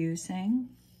be using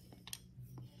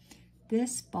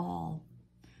this ball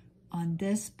on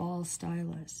this ball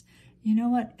stylus. You know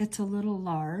what? It's a little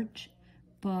large,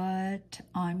 but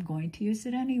I'm going to use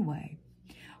it anyway.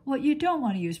 What you don't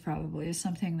want to use probably is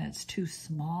something that's too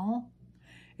small.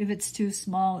 If it's too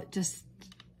small,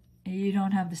 you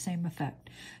don't have the same effect.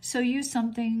 So use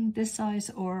something this size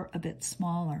or a bit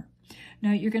smaller.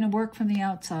 Now you're going to work from the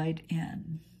outside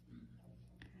in.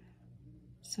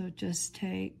 So just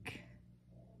take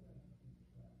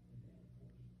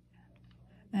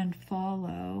and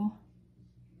follow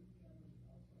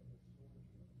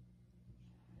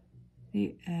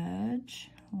the edge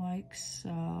like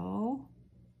so.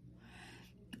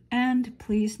 And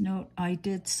please note, I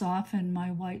did soften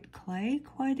my white clay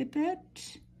quite a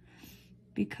bit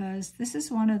because this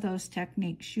is one of those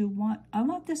techniques I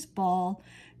want this ball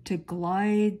to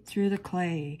glide through the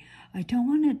clay. I don't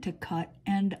want it to cut,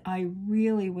 and I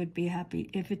really would be happy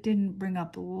if it didn't bring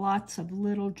up lots of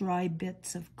little dry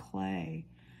bits of clay.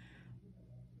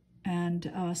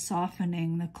 And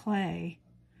softening the clay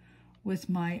with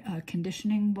my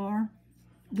conditioning bar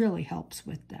really helps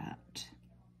with that.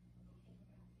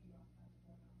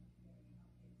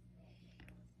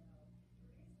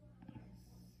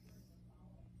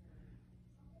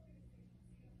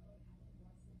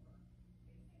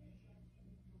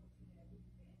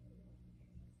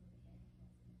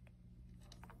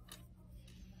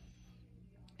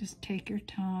 Just take your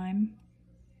time.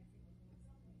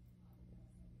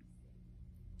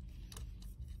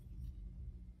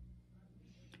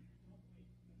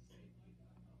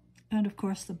 And of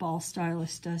course the ball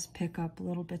stylus does pick up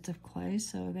little bits of clay,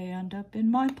 so they end up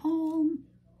in my palm.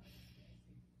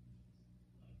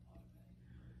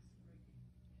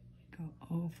 Go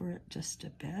over it just a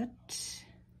bit.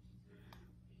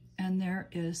 And there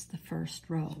is the first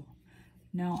row.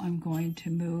 Now I'm going to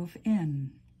move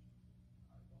in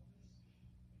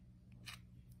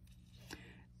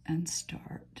and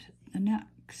start the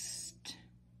next.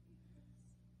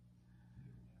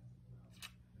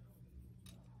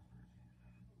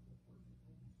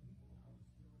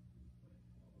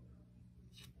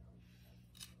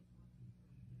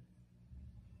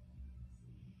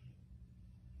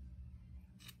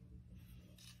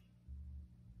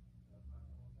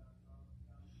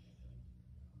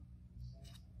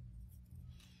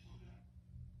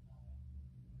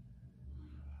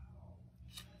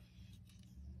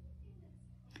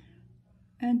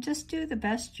 And just do the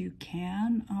best you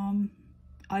can.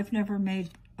 I've never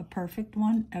made a perfect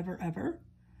one, ever.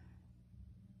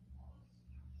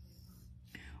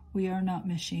 We are not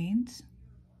machines.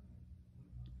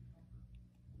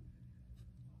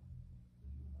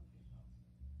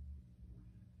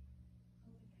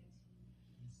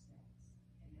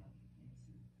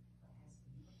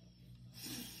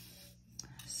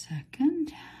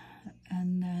 Second,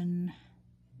 and then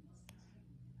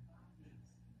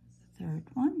the third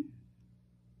one.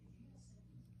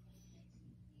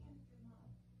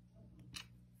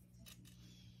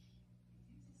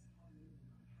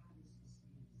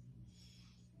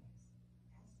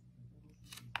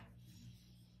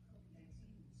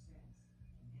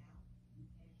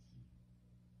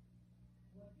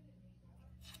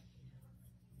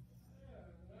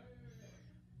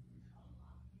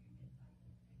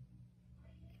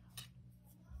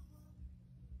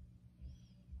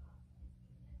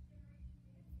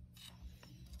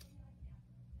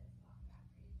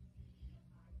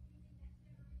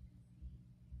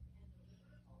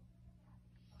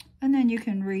 And then you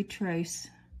can retrace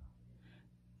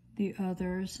the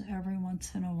others every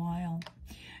once in a while.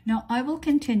 Now I will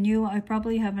continue. I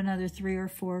probably have another 3 or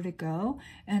 4 to go,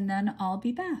 and then I'll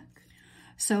be back.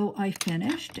 So I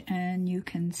finished, and you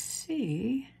can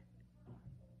see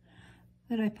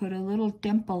that I put a little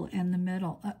dimple in the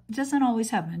middle. It doesn't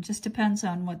always happen. It just depends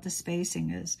on what the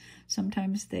spacing is.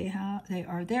 Sometimes they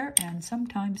are there, and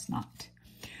sometimes not.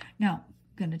 Now I'm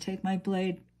going to take my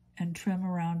blade and trim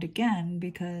around again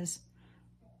because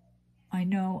I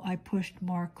know I pushed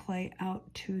more clay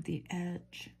out to the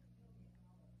edge.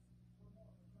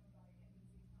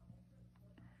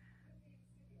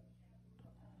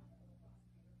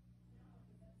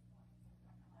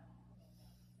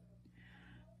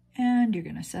 And you're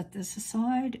going to set this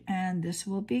aside, and this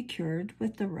will be cured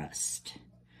with the rest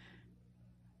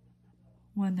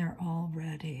when they're all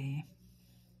ready.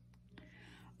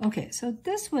 Okay, so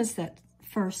this was that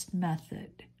first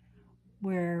method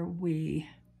where we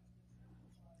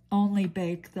only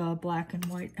bake the black and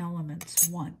white elements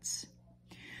once.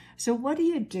 So what do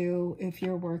you do if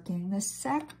you're working the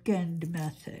second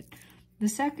method? The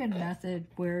second method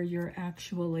where you're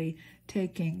actually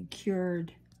taking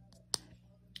cured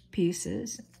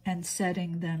pieces and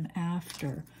setting them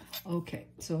after. Okay,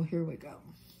 so here we go.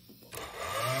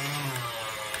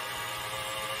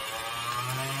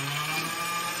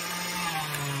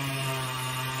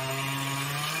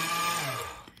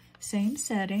 same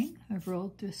setting. I've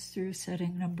rolled this through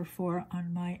setting number 4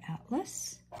 on my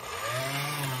atlas. I'm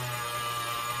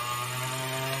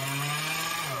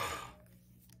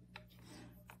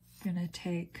going to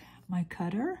take my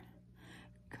cutter,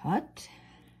 cut,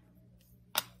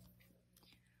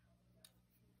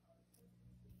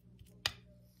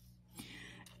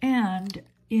 and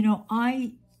you know,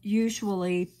 I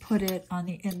usually put it on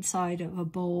the inside of a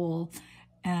bowl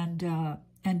and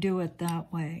do it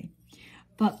that way.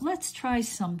 But let's try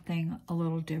something a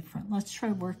little different. Let's try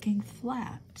working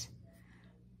flat.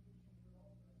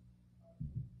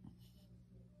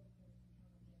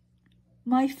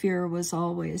 My fear was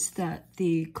always that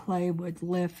the clay would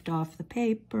lift off the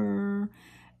paper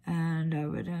and I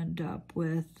would end up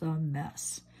with a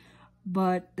mess.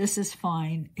 But this is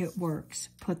fine, it works.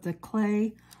 Put the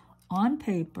clay on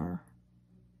paper,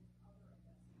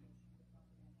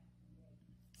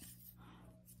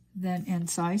 then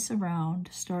incise around,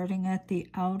 starting at the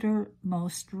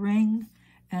outermost ring,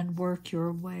 and work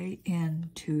your way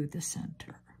into the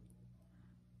center.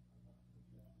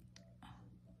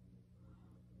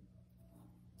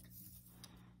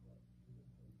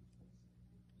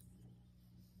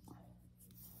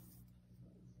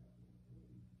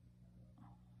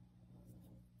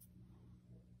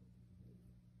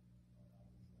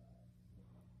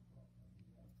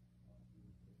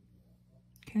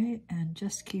 Okay, and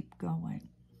just keep going,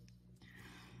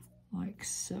 like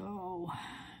so,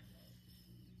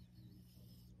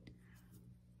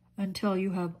 until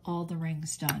you have all the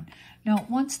rings done. Now,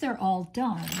 once they're all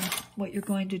done, what you're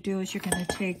going to do is you're going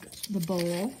to take the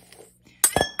bowl.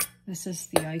 This is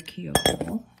the IKEA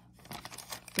bowl,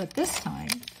 but this time,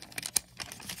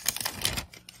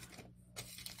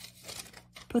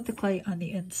 put the clay on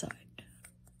the inside.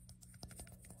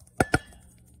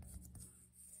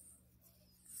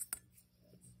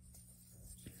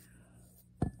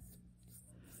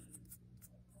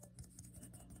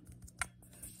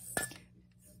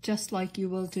 Just like you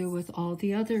will do with all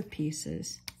the other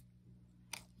pieces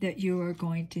that you are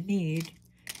going to need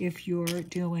if you're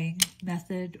doing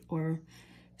method or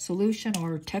solution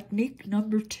or technique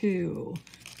number 2.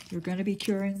 You're going to be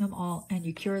curing them all, and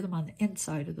you cure them on the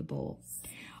inside of the bowl.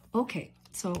 Okay,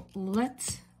 so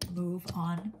let's move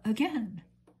on again.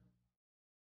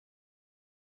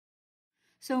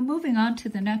 So moving on to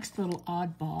the next little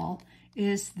oddball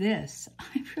is this.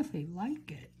 I really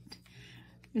like it.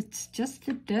 It's just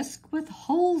a disc with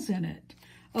holes in it.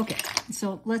 Okay,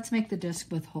 so let's make the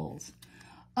disc with holes.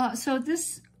 So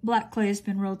this black clay has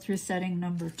been rolled through setting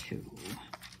number 2.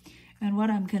 And what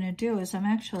I'm going to do is I'm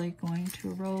actually going to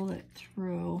roll it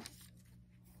through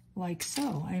like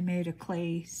so. I made a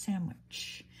clay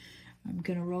sandwich. I'm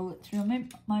going to roll it through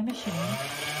my machine,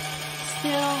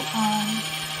 still on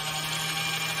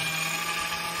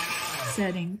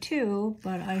setting 2,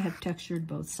 but I have textured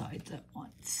both sides at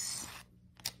once.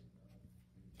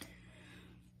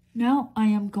 Now I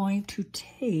am going to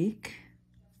take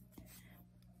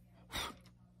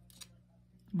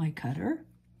my cutter,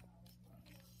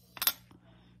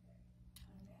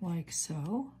 like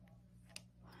so,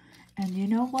 and you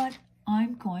know what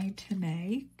I'm going to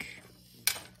make?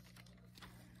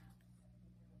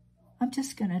 I'm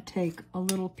just going to take a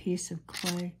little piece of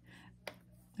clay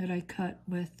that I cut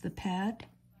with the pad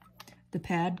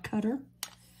cutter,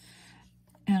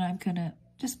 and I'm going to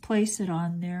just place it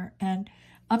on there, and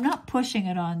I'm not pushing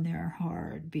it on there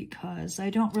hard because I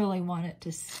don't really want it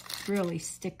to really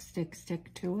stick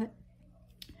to it.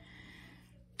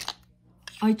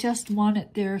 I just want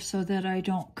it there so that I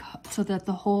don't cut, so that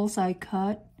the holes I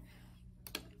cut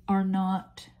are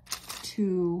not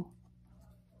too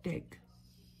big.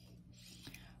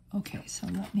 Okay, so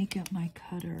let me get my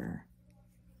cutter.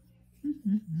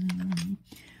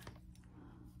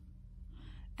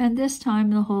 And this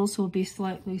time the holes will be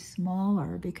slightly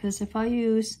smaller because if I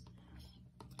use,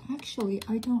 actually,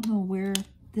 I don't know where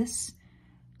that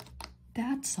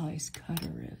size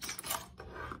cutter is.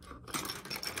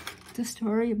 The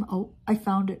story, oh, I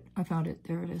found it.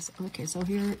 There it is. Okay, so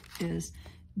here is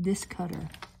this cutter,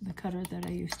 the cutter that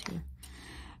I used here.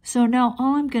 So now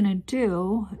all I'm going to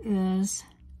do is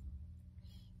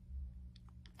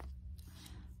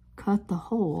cut the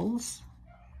holes.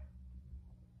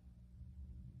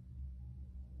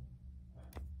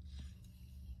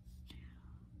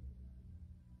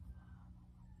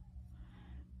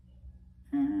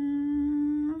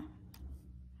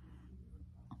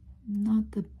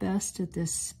 Not the best at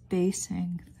this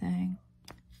spacing thing.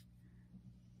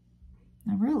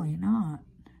 I'm really not.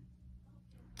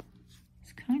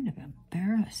 It's kind of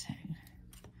embarrassing.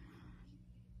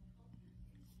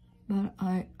 But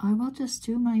I will just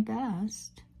do my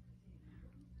best.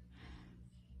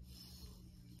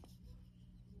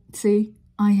 See,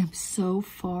 I am so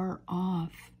far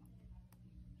off.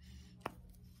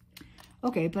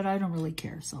 Okay, but I don't really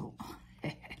care, so.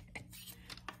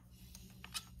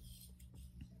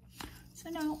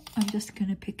 So now I'm just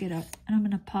gonna pick it up and I'm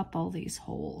gonna pop all these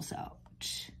holes out.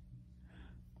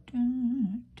 Da,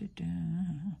 da, da.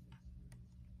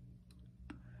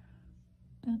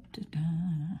 Da, da, da.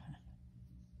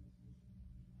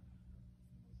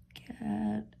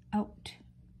 Get out.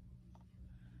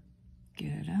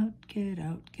 Get out, get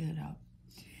out, get out.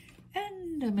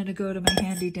 And I'm gonna go to my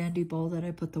handy dandy bowl that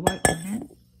I put the white one in.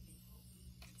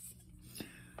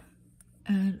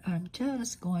 And I'm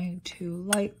just going to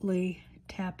lightly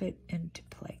tap it into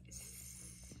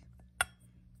place.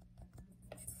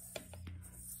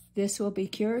 This will be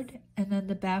cured and then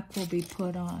the back will be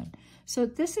put on. So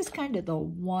this is kind of the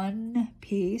one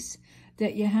piece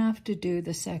that you have to do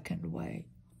the second way.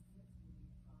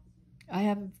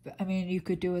 I mean, you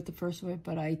could do it the first way,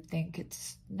 but I think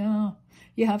no,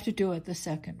 you have to do it the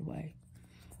second way.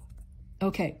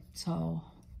 Okay, so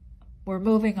we're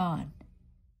moving on.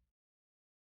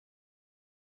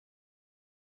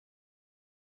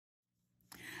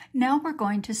 Now we're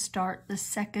going to start the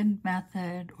second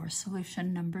method, or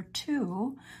solution number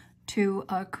 2, to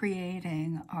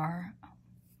creating our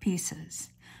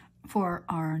pieces for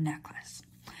our necklace.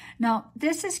 Now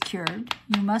this is cured.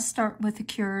 You must start with a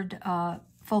cured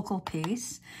focal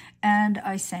piece, and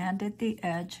I sanded the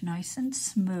edge nice and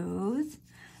smooth.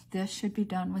 This should be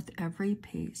done with every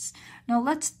piece. Now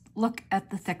let's look at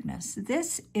the thickness.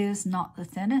 This is not the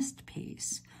thinnest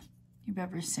piece you've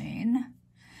ever seen.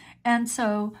 And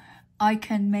so I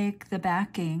can make the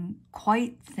backing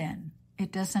quite thin.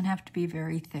 It doesn't have to be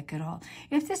very thick at all.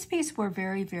 If this piece were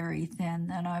very, very thin,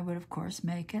 then I would, of course,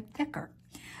 make it thicker.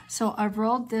 So I've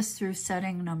rolled this through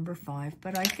setting number 5,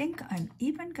 but I think I'm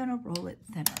even going to roll it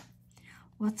thinner.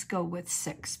 Let's go with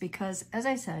 6, because, as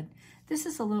I said, this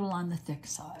is a little on the thick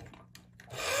side.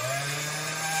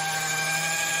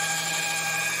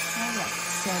 All right,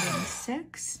 setting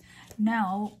 6.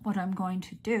 Now, what I'm going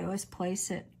to do is place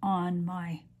it on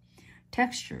my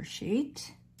texture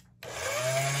sheet.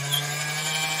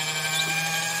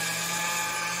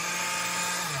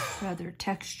 Rather,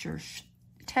 texture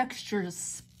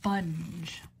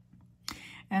sponge,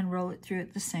 and roll it through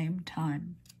at the same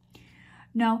time.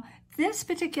 Now, this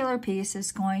particular piece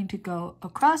is going to go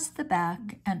across the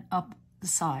back and up the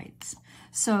sides.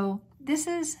 So this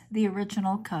is the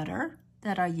original cutter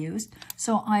that I used.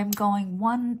 So I'm going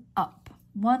one up,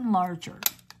 one larger,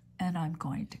 and I'm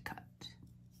going to cut.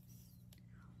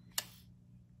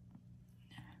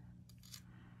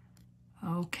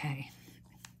 Okay.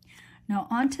 Now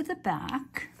onto the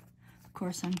back. Of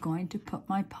course, I'm going to put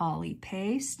my poly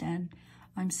paste, and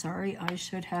I'm sorry, I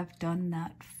should have done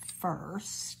that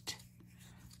first.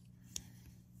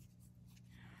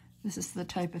 This is the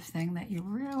type of thing that you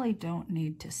really don't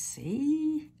need to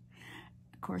see.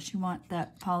 Of course, you want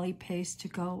that poly paste to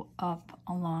go up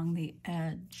along the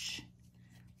edge.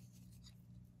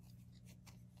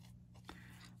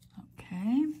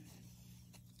 Okay.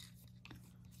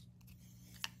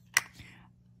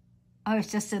 I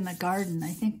was just in the garden. I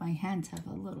think my hands have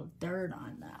a little dirt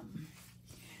on them.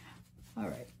 All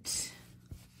right.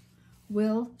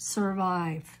 Will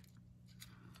survive.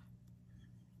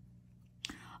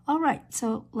 All right,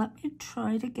 so let me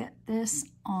try to get this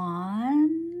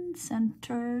on,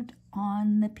 centered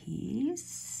on the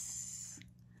piece.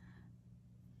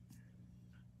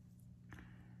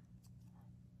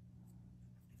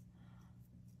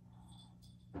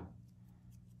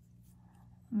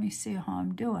 Let me see how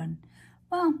I'm doing.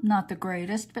 Well, not the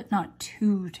greatest, but not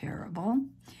too terrible.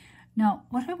 Now,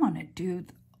 what I want to do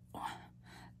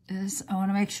is I want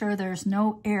to make sure there's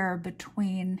no air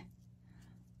between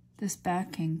this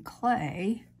backing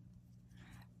clay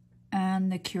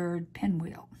and the cured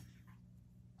pinwheel.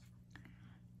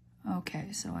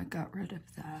 Okay, so I got rid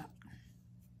of that.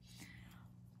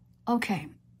 Okay,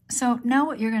 so now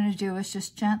what you're going to do is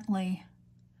just gently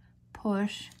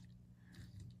push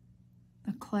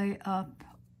the clay up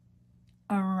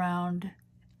around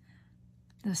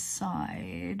the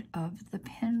side of the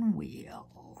pinwheel.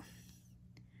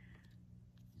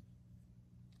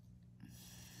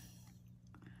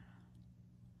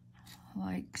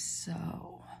 Like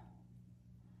so.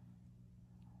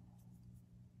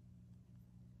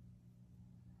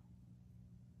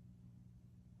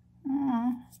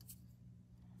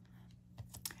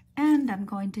 And I'm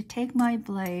going to take my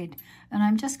blade and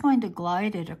I'm just going to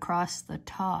glide it across the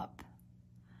top,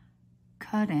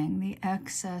 cutting the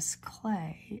excess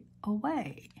clay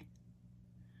away.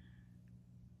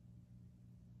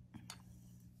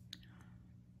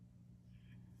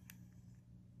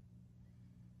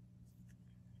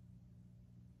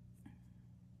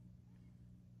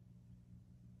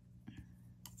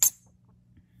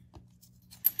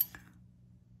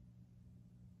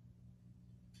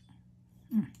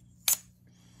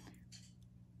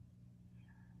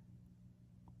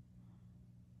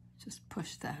 just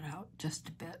push that out just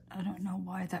a bit. I don't know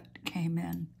why that came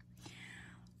in.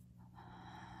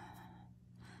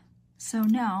 So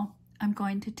now I'm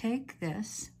going to take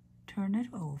this, turn it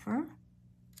over,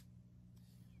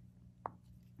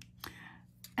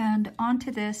 and onto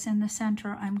this in the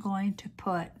center, I'm going to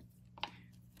put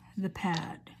the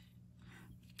pad.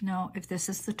 Now, if this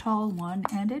is the tall one,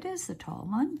 and it is the tall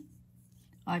one,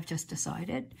 I've just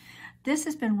decided, this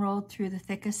has been rolled through the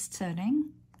thickest setting.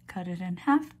 Cut it in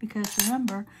half because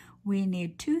remember, we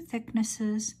need 2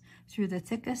 thicknesses through the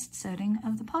thickest setting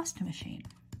of the pasta machine.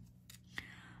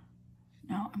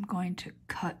 Now I'm going to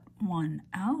cut one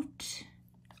out.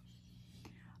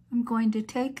 I'm going to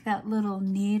take that little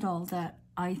needle that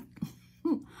I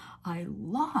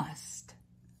lost.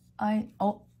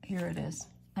 Oh, here it is.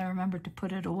 I remembered to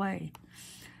put it away.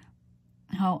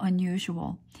 How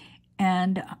unusual.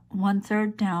 And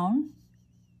 1/3 down,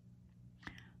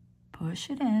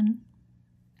 push it in.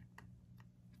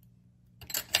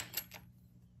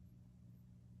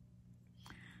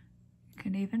 You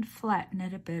can even flatten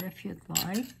it a bit if you'd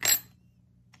like.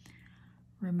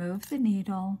 Remove the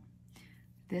needle.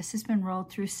 This has been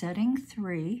rolled through setting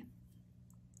 3.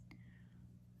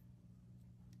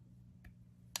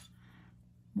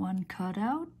 One cut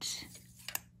out.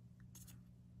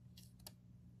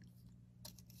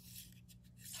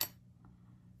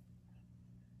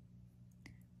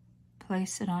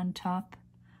 Place it on top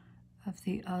of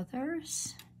the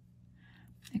others.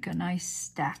 Make a nice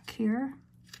stack here.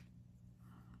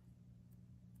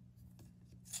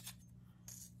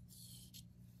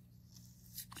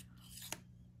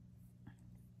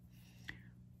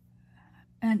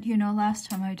 And you know, last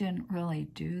time I didn't really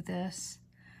do this,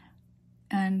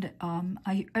 and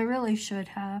I really should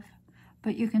have,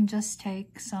 but you can just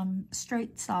take some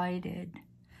straight-sided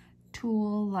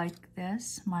tool like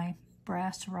this, my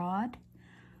brass rod,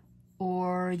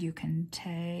 or you can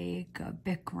take a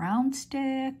Bic round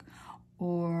stick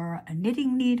or a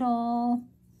knitting needle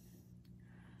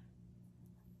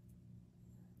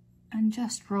and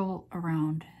just roll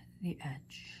around the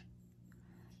edge.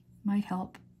 Might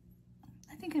help.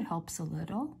 I think it helps a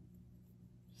little.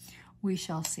 We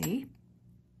shall see.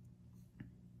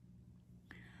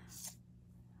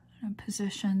 I'm going to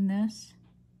position this,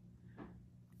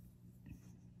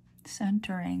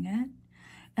 centering it.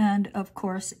 And of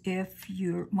course,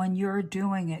 when you're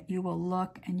doing it, you will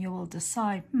look and you will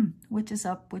decide, which is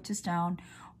up, which is down,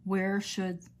 where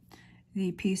should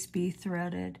the piece be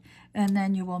threaded, and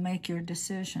then you will make your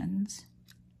decisions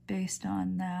based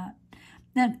on that.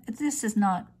 Now, this is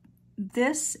not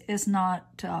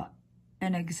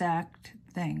an exact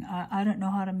thing. I don't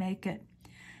know how to make it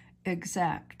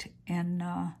exact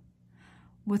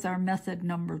with our method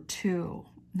number 2.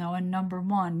 Now in number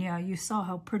 1, yeah, you saw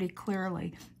how pretty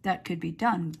clearly that could be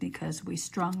done because we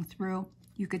strung through.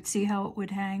 You could see how it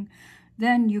would hang.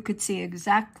 Then you could see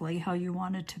exactly how you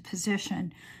wanted to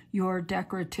position your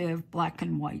decorative black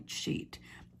and white sheet.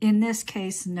 In this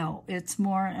case, no, it's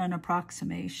more an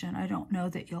approximation. I don't know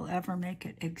that you'll ever make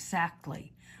it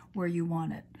exactly where you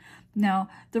want it. Now,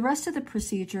 the rest of the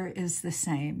procedure is the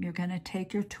same. You're going to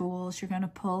take your tools, you're going to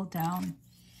pull down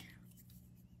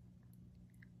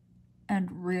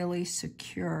and really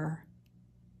secure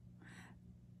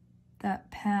that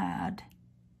pad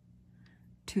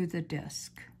to the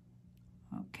disc,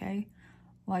 okay?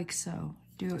 Like so.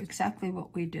 Do exactly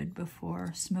what we did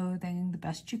before, smoothing the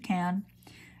best you can,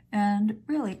 and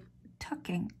really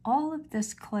tucking all of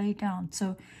this clay down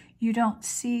so you don't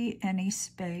see any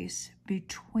space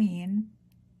between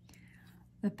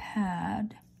the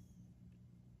pad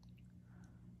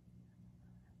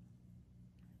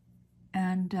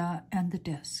and the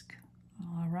disc.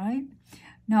 All right.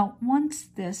 Now, once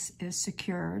this is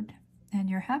secured and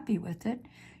you're happy with it,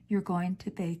 you're going to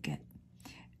bake it.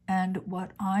 And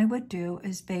what I would do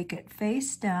is bake it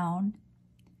face down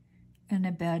in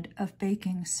a bed of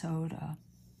baking soda.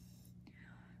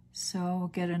 So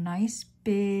get a nice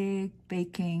big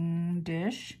baking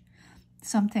dish,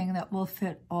 something that will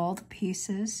fit all the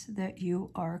pieces that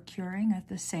you are curing at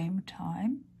the same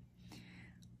time,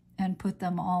 and put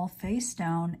them all face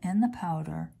down in the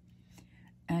powder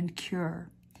and cure.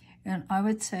 And I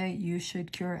would say you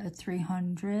should cure at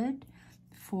 300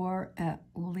 for at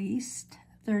least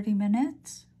 30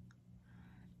 minutes.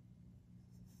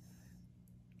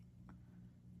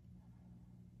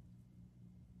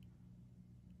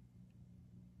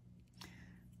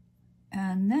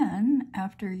 And then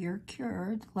after you're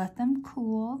cured, let them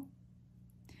cool,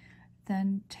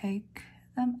 then take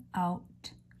them out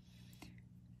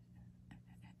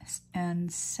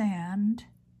and sand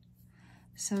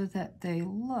so that they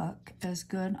look as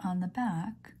good on the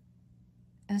back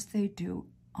as they do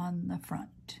on the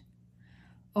front.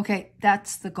 Okay,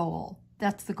 that's the goal.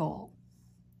 That's the goal.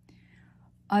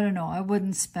 I don't know, I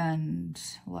wouldn't spend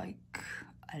like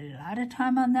a lot of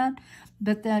time on that,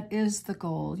 but that is the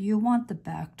goal. You want the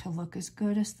back to look as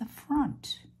good as the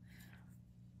front,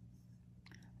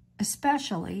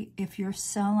 especially if you're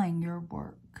selling your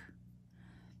work.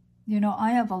 You know,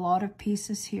 I have a lot of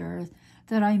pieces here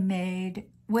that I made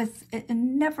with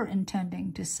never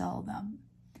intending to sell them.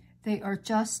 They are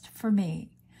just for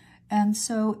me. And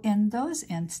so in those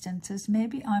instances,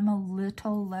 maybe I'm a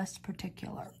little less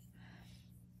particular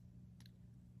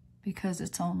because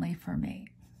it's only for me.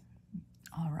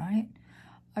 All right.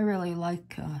 I really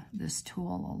like this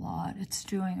tool a lot. It's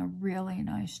doing a really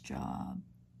nice job.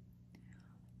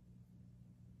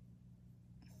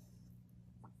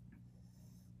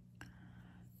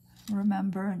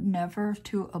 Remember never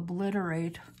to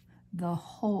obliterate the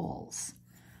holes,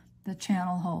 the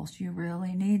channel holes. You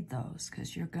really need those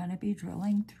because you're going to be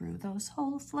drilling through those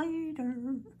holes later.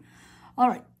 All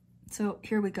right, so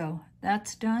here we go.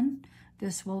 That's done.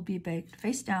 This will be baked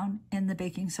face down in the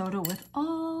baking soda with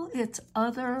all its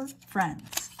other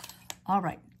friends. All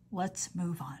right, let's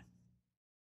move on.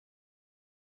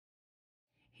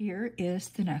 Here is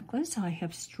the necklace. I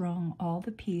have strung all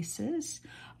the pieces.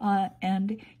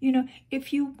 And, you know,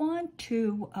 if you want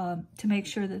to make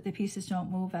sure that the pieces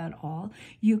don't move at all,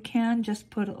 you can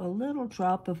just put a little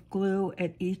drop of glue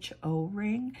at each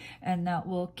O-ring, and that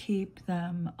will keep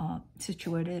them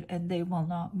situated and they will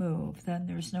not move. Then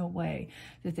there's no way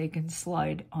that they can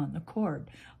slide on the cord.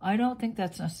 I don't think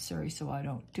that's necessary, so I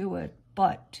don't do it,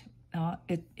 but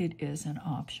it is an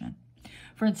option.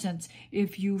 For instance,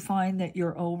 if you find that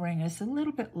your O-ring is a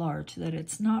little bit large, that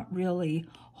it's not really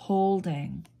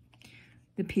holding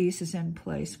the pieces in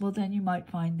place, well, then you might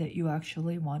find that you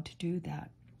actually want to do that.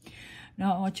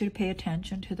 Now, I want you to pay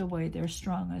attention to the way they're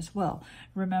strung as well.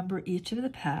 Remember, each of the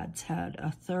pads had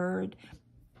a third.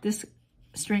 This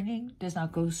stringing does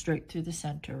not go straight through the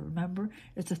center. Remember,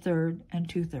 it's a third and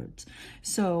 2/3.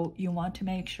 So you want to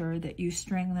make sure that you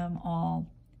string them all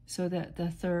so that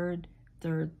the third,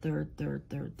 and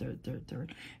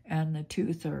the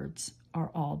 2/3 are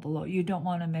all below. You don't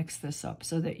want to mix this up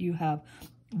so that you have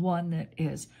one that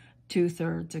is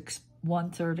 2/3,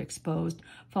 1/3 exposed,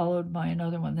 followed by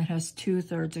another one that has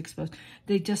 2/3 exposed.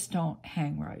 They just don't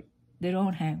hang right. They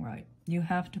don't hang right. You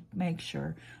have to make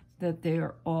sure that they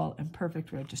are all in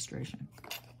perfect registration.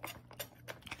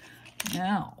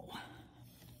 Now,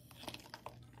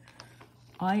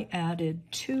 I added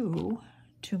 2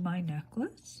 to my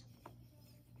necklace.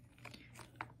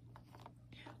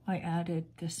 I added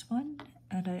this one,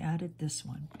 and I added this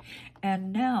one.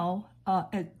 And now,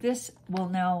 this will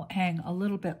now hang a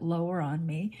little bit lower on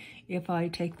me. If I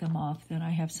take them off, then I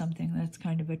have something that's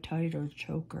kind of a tighter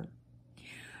choker.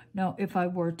 Now, if I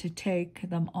were to take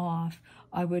them off,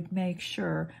 I would make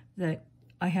sure that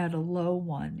I had a low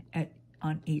one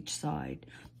on each side.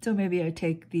 So maybe I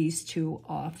take these 2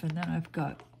 off, and then I've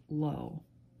got low,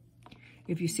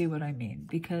 if you see what I mean,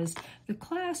 because the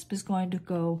clasp is going to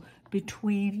go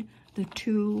between the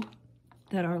 2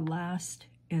 that are last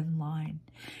in line.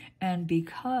 And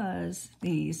because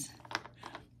the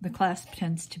clasp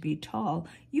tends to be tall,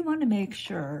 you want to make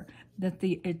sure that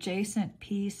the adjacent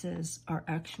pieces are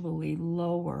actually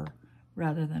lower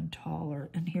rather than taller.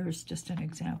 And here's just an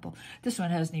example. This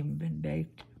one hasn't even been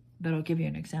baked, but I'll give you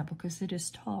an example because it is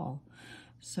tall.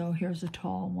 So here's a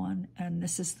tall one, and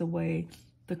this is the way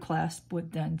the clasp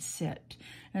would then sit,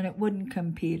 and it wouldn't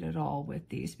compete at all with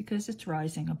these because it's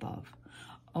rising above.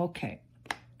 Okay,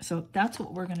 so that's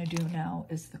what we're going to do now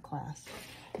is the clasp.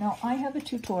 Now, I have a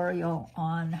tutorial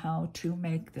on how to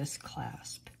make this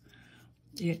clasp.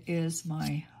 It is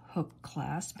my hook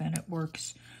clasp, and it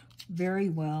works very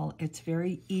well. It's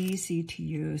very easy to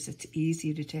use. It's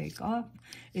easy to take off.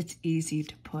 It's easy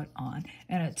to put on,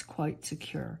 and it's quite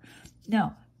secure.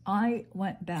 Now, I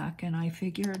went back and I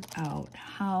figured out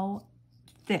how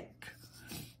thick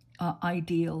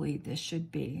ideally this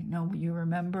should be. Now, you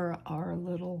remember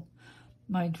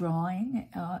my drawing,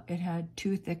 it had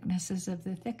 2 thicknesses of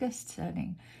the thickest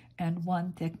setting and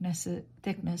 1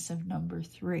 thickness of number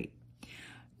 3.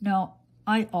 Now,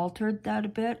 I altered that a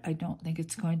bit. I don't think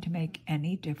it's going to make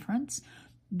any difference.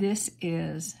 This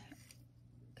is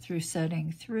through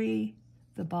setting 3,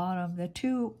 the bottom, the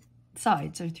 2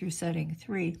 sides are through setting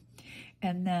 3,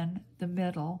 and then the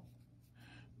middle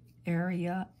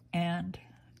area and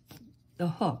the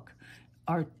hook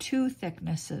are 2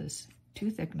 thicknesses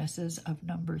of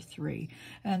number 3.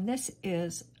 And this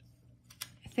is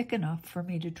thick enough for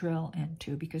me to drill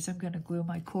into because I'm going to glue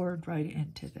my cord right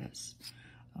into this.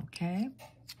 Okay,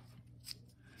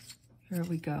 There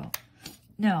we go.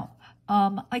 Now,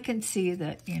 I can see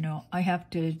that, you know, I have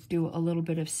to do a little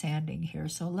bit of sanding here.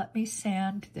 So let me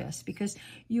sand this because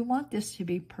you want this to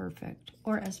be perfect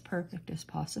or as perfect as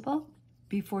possible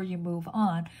before you move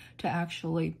on to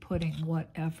actually putting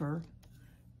whatever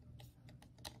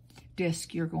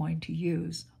disc you're going to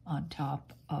use on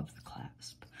top of the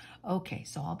clasp. Okay,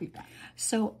 so I'll be back.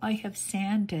 So I have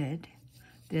sanded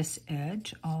this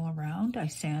edge all around. I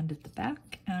sanded the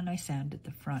back and I sanded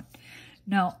the front.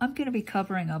 Now I'm going to be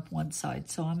covering up one side,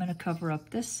 so I'm going to cover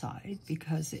up this side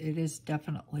because it is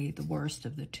definitely the worst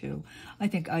of the two. I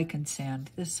think I can sand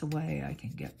this away. I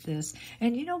can get this.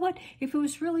 And you know what? If it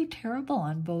was really terrible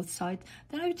on both sides,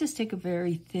 then I would just take a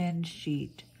very thin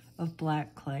sheet of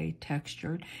black clay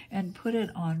textured and put it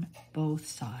on both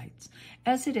sides.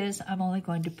 As it is, I'm only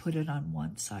going to put it on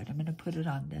one side. I'm going to put it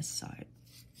on this side,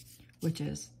 which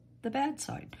is the bad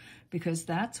side, because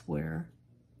that's where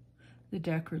the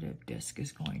decorative disc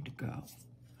is going to go.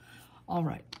 All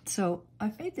right, so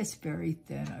I've made this very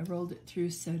thin. I rolled it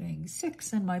through setting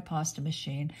 6 in my pasta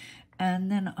machine,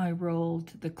 and then I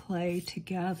rolled the clay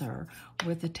together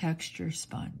with a texture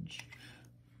sponge.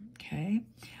 Okay,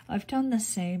 I've done the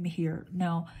same here.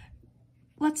 Now,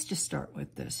 let's just start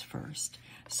with this first.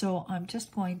 So I'm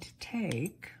just going to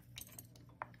take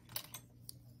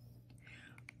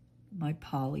my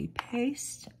poly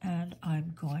paste and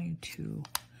I'm going to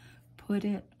put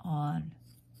it on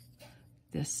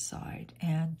this side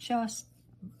and just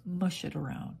mush it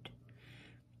around.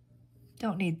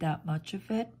 Don't need that much of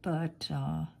it, but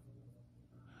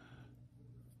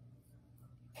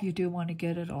you do want to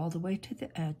get it all the way to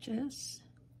the edges,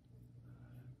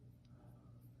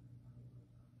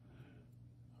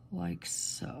 like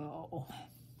so.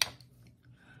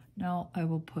 Now I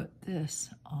will put this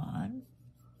on.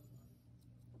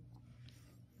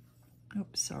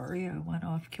 Oops, sorry, I went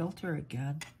off kilter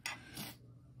again.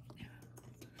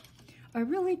 I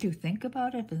really do think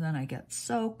about it, but then I get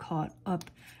so caught up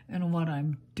in what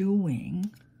I'm doing.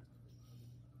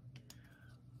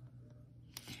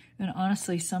 And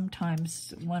honestly,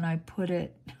 sometimes when I put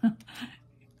it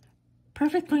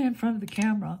perfectly in front of the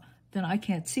camera, then I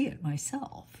can't see it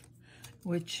myself,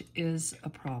 which is a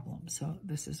problem. So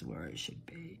this is where I should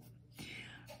be.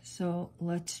 So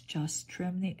let's just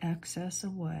trim the excess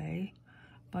away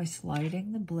by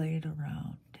sliding the blade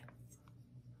around.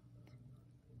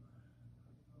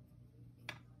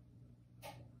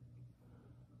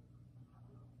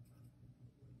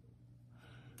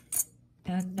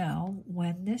 And now,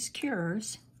 when this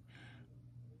cures,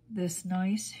 this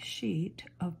nice sheet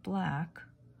of black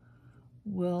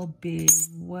will be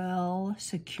well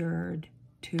secured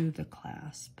to the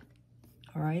clasp.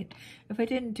 All right? If I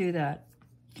didn't do that,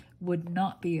 would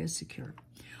not be as secure.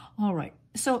 All right,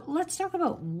 so let's talk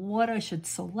about what I should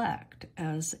select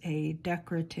as a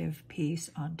decorative piece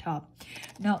on top.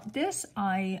 Now, this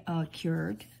I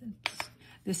cured.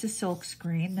 This is silk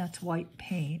screen, that's white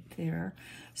paint there.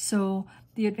 So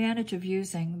the advantage of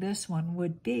using this one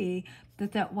would be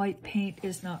that that white paint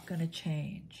is not going to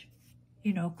change.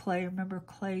 You know, clay, remember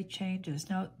clay changes.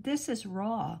 Now, this is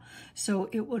raw, so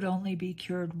it would only be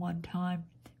cured one time.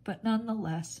 But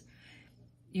nonetheless,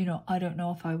 you know, I don't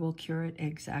know if I will cure it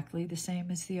exactly the same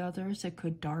as the others. It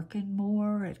could darken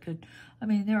more. It could, I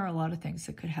mean, there are a lot of things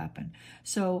that could happen.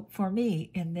 So for me,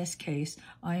 in this case,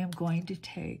 I am going to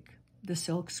take the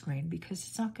silk screen because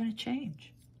it's not going to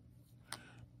change.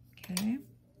 Okay,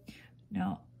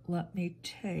 now let me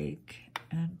take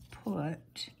and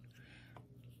put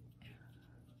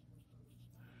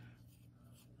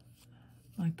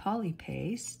my poly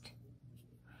paste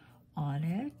on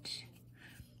it.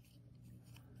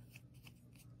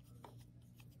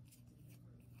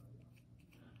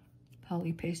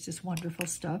 Poly paste is wonderful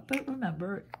stuff, but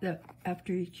remember that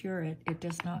after you cure it, it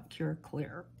does not cure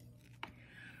clear.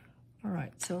 All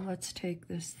right, so let's take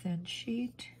this thin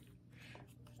sheet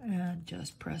and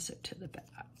just press it to the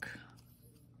back,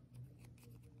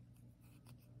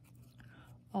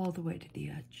 all the way to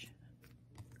the edge.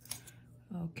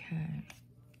 Okay.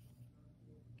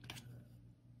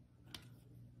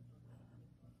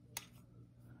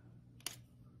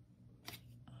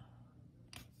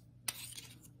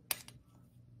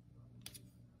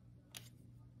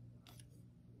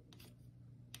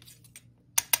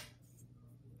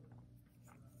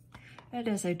 And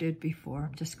as I did before,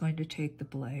 I'm just going to take the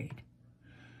blade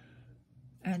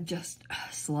and just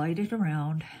slide it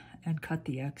around and cut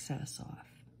the excess off.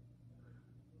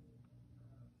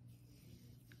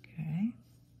 Okay.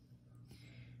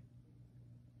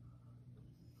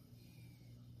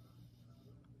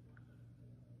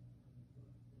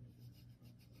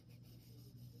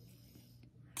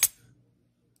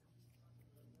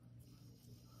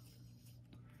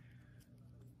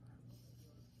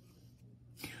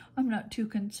 I'm not too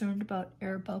concerned about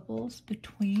air bubbles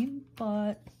between,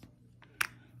 but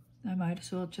I might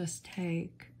as well just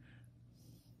take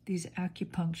these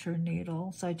acupuncture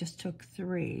needles. I just took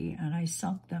 3 and I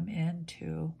sunk them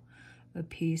into a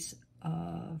piece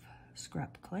of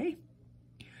scrap clay.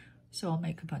 So I'll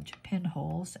make a bunch of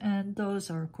pinholes, and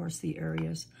those are, of course, the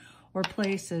areas or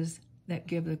places that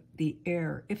give the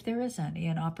air, if there is any,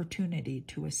 an opportunity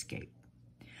to escape.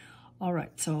 All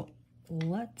right, so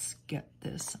let's get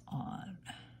this on.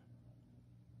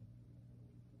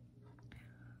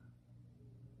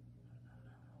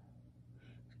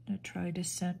 I'm going to try to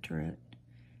center it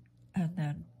and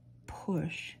then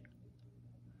push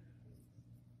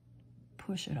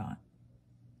it on.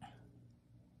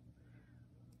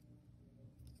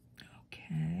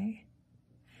 Okay.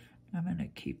 I'm going to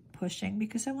keep pushing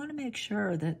because I want to make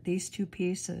sure that these 2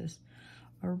 pieces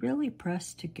are really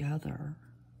pressed together.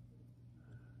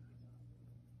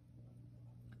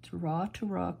 It's raw to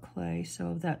raw clay,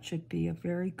 so that should be a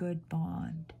very good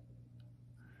bond.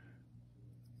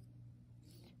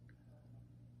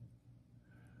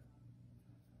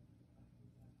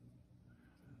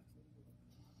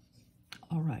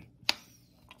 All right.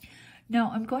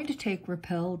 Now I'm going to take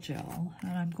Repel gel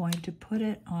and I'm going to put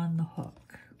it on the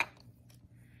hook.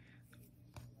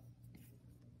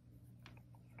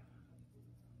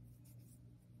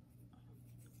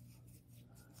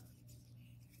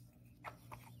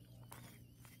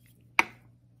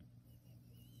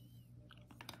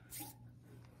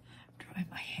 Dry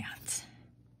my hands.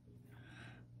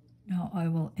 Now I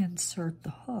will insert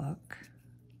the hook,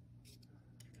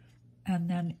 and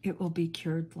then it will be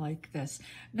cured like this.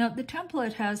 Now the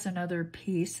template has another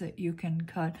piece that you can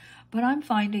cut, but I'm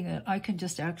finding that I can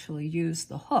just actually use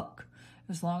the hook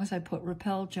as long as I put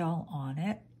Repel gel on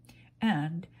it,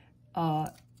 and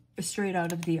straight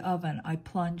out of the oven I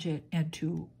plunge it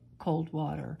into cold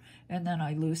water, and then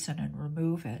I loosen and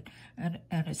remove it, and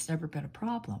it's never been a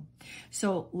problem.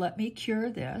 So let me cure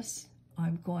this.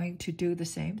 I'm going to do the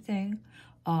same thing.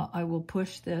 I will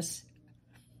push this.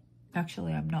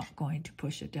 Actually, I'm not going to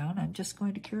push it down. I'm just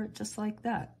going to cure it just like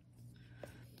that.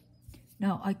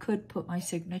 Now, I could put my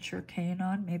signature cane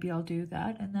on. Maybe I'll do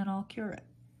that, and then I'll cure it.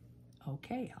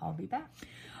 Okay, I'll be back.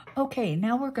 Okay,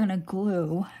 now we're going to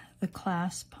glue the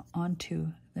clasp onto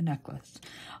the necklace.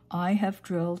 I have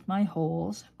drilled my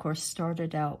holes. Of course,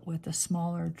 started out with a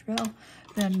smaller drill,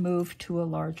 then moved to a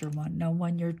larger one. Now,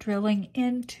 when you're drilling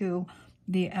into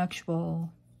the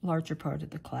actual larger part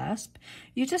of the clasp,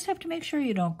 you just have to make sure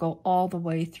you don't go all the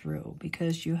way through,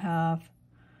 because you have,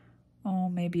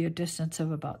 maybe a distance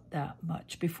of about that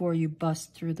much before you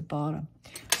bust through the bottom.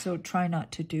 So try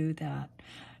not to do that.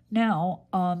 Now,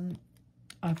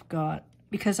 I've got,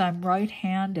 because I'm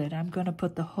right-handed, I'm going to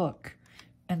put the hook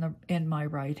in my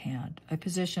right hand. I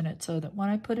position it so that when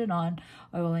I put it on,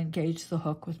 I will engage the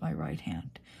hook with my right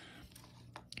hand.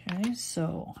 Okay,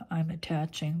 so I'm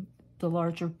attaching the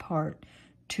larger part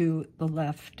to the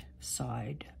left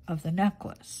side of the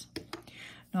necklace.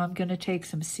 Now I'm going to take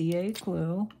some CA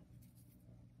glue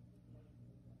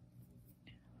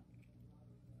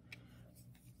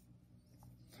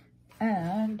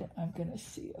and I'm going to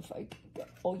see if I can get,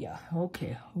 oh yeah,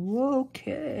 okay.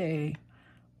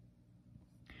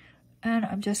 And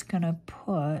I'm just going to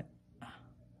put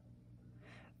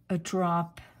a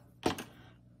drop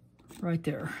right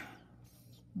there,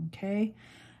 okay?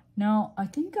 Now, I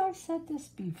think I've said this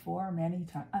before many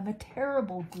times. I'm a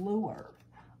terrible gluer.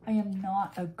 I am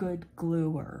not a good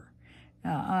gluer.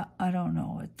 I don't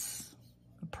know. It's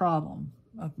a problem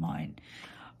of mine.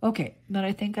 Okay, but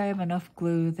I think I have enough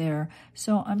glue there.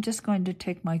 So I'm just going to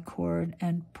take my cord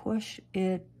and push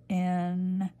it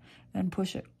in and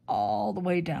push it all the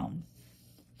way down.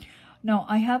 Now,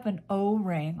 I have an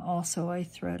O-ring also I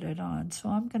threaded on. So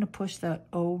I'm going to push that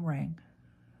O-ring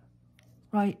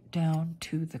right down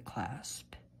to the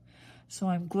clasp. So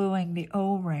I'm gluing the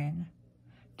O-ring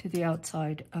to the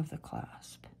outside of the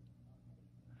clasp.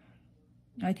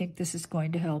 I think this is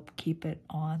going to help keep it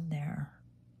on there.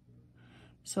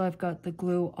 So I've got the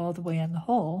glue all the way in the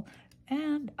hole,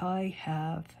 and I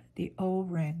have the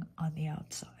O-ring on the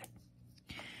outside.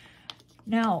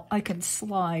 Now I can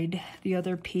slide the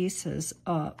other pieces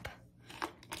up,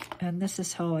 and this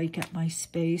is how I get my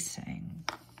spacing.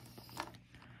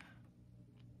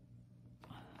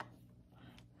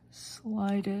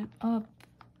 Slide it up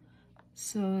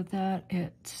so that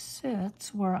it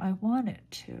sits where I want it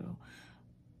to.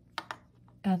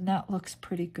 And that looks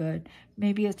pretty good.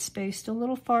 Maybe it's spaced a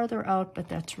little farther out, but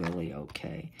that's really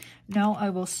okay. Now I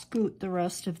will scoot the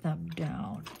rest of them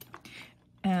down.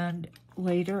 And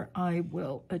later I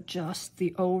will adjust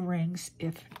the O-rings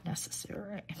if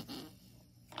necessary.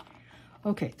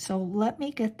 Okay, so let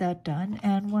me get that done,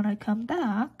 and when I come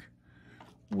back,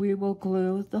 we will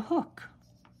glue the hook.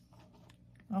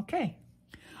 Okay.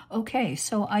 Okay,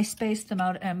 so I spaced them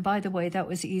out, and by the way, that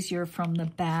was easier from the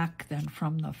back than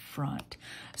from the front.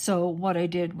 So what I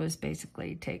did was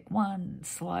basically take one,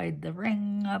 slide the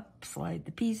ring up, slide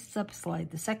the piece up,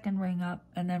 slide the second ring up,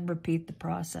 and then repeat the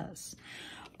process.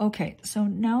 Okay, so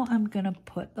now I'm going to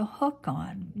put the hook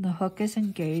on. The hook is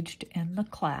engaged in the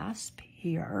clasp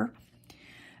here,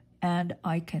 and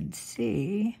I can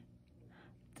see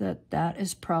that that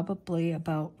is probably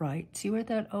about right. See where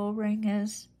that O-ring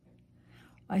is?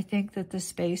 I think that the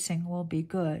spacing will be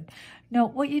good. Now,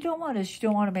 what you don't want is you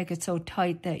don't want to make it so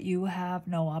tight that you have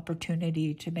no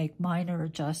opportunity to make minor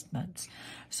adjustments.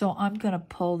 So I'm going to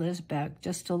pull this back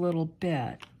just a little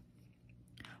bit.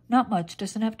 Not much,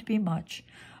 doesn't have to be much,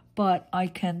 but I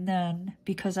can then,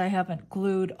 because I haven't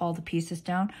glued all the pieces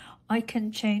down, I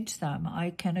can change them. I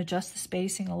can adjust the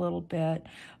spacing a little bit,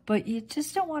 but you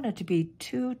just don't want it to be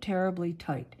too terribly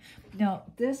tight. Now,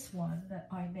 this one that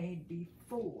I made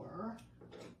before,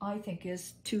 I think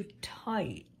is too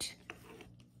tight.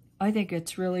 I think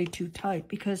it's really too tight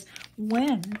because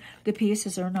when the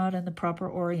pieces are not in the proper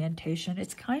orientation,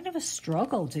 it's kind of a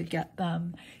struggle to get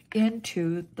them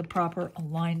into the proper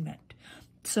alignment.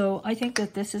 So I think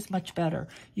that this is much better.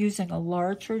 Using a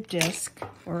larger disc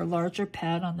or a larger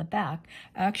pad on the back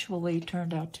actually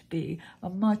turned out to be a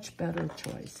much better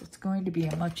choice. It's going to be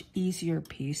a much easier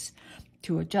piece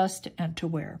to adjust and to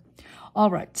wear. All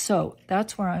right, so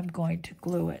that's where I'm going to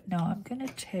glue it. Now I'm going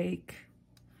to take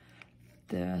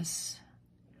this,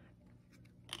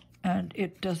 and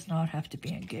it does not have to be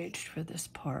engaged for this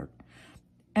part.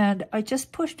 And I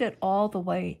just pushed it all the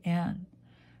way in.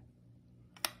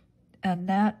 And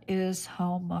that is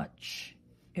how much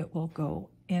it will go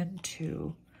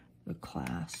into the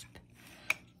clasp.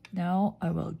 Now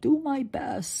I will do my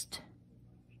best.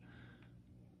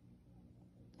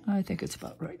 I think it's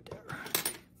about right there.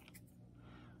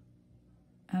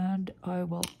 And I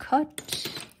will cut.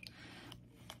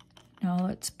 Now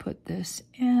let's put this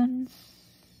in.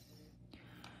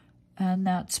 And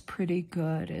that's pretty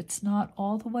good. It's not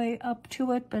all the way up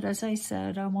to it, but as I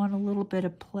said, I want a little bit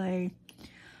of play.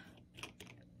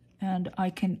 And I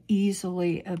can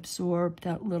easily absorb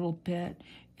that little bit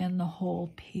in the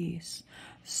whole piece.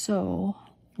 So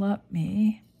let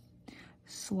me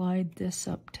slide this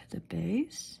up to the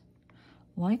base,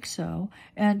 like so.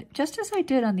 And just as I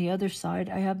did on the other side,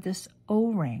 I have this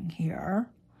O-ring here.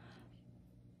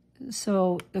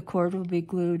 So the cord will be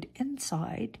glued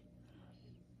inside,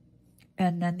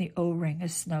 and then the O-ring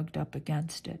is snugged up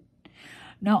against it.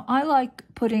 Now, I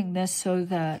like putting this so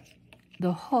that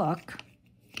the hook,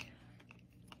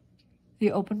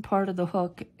 the open part of the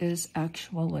hook is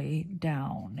actually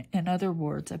down. In other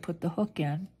words, I put the hook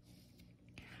in,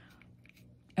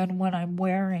 and when I'm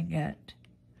wearing it,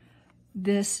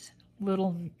 this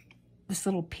little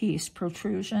piece,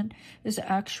 protrusion, is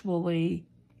actually,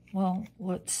 well,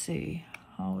 let's see,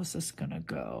 how is this gonna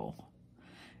go?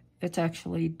 It's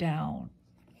actually down.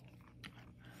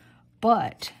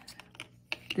 But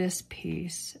this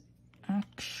piece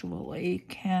actually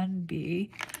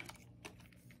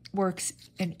works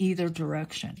in either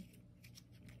direction.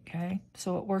 Okay,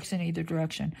 so it works in either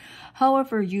direction.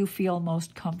 However you feel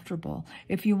most comfortable.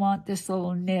 If you want this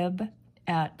little nib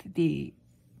at the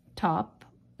top,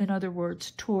 in other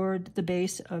words, toward the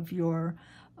base of your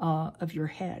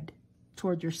head,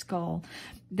 toward your skull,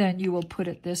 then you will put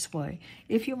it this way.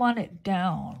 If you want it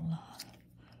down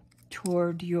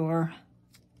toward your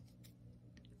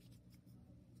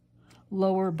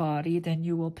lower body, then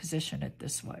you will position it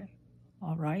this way.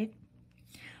 All right?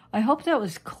 I hope that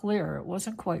was clear. It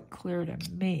wasn't quite clear to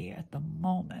me at the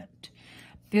moment,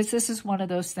 because this is one of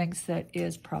those things that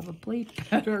is probably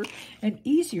better and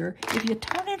easier if you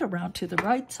turn it around to the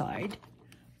right side,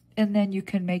 and then you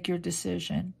can make your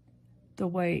decision the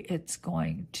way it's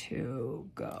going to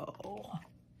go.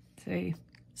 See?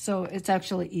 So it's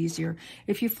actually easier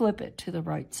if you flip it to the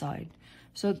right side.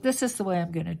 So this is the way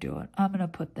I'm going to do it. I'm going to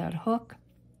put that hook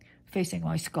facing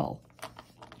my skull.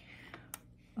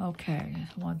 Okay,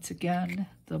 once again,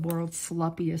 the world's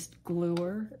sloppiest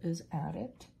gluer is at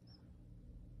it.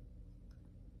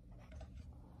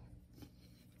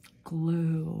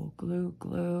 Glue, glue,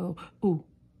 glue. Ooh.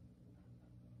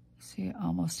 See, I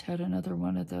almost had another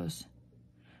one of those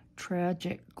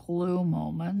tragic glue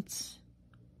moments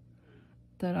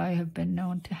that I have been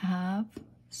known to have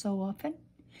so often.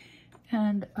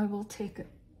 And I will take it.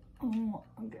 Oh,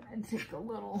 I'm going to take a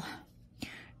little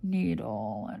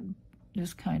needle and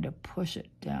just kind of push it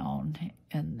down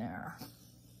in there.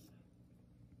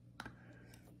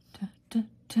 Da, da,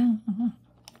 Then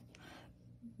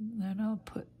I'll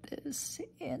put this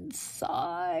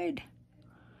inside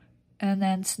and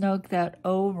then snug that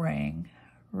O-ring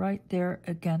right there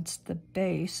against the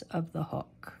base of the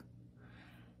hook.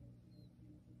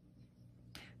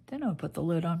 Then I'll put the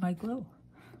lid on my glue.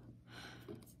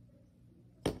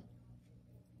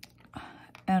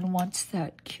 And once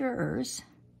that cures,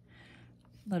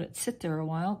 let it sit there a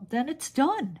while, then it's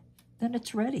done. Then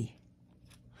it's ready.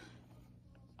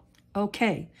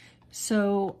 Okay,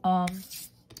 so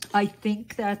I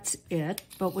think that's it,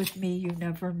 but with me, you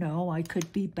never know. I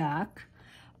could be back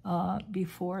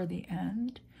before the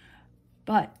end.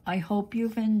 But I hope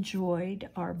you've enjoyed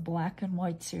our black and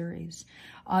white series.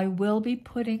 I will be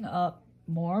putting up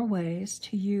more ways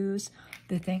to use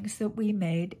the things that we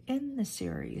made in the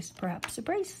series. Perhaps a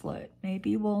bracelet.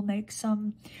 Maybe we'll make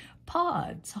some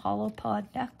pods, hollow pod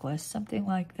necklace, something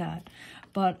like that.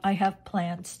 But I have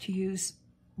plans to use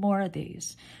more of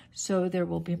these. So there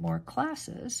will be more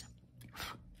classes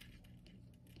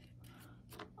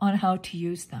on how to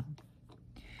use them.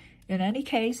 In any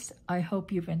case, I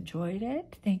hope you've enjoyed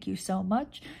it. Thank you so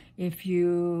much. If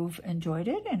you've enjoyed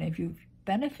it and if you've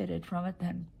benefited from it,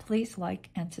 then please like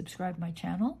and subscribe my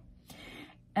channel.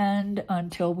 And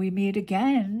until we meet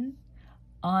again,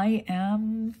 I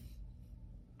am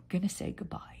going to say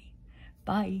goodbye.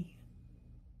 Bye.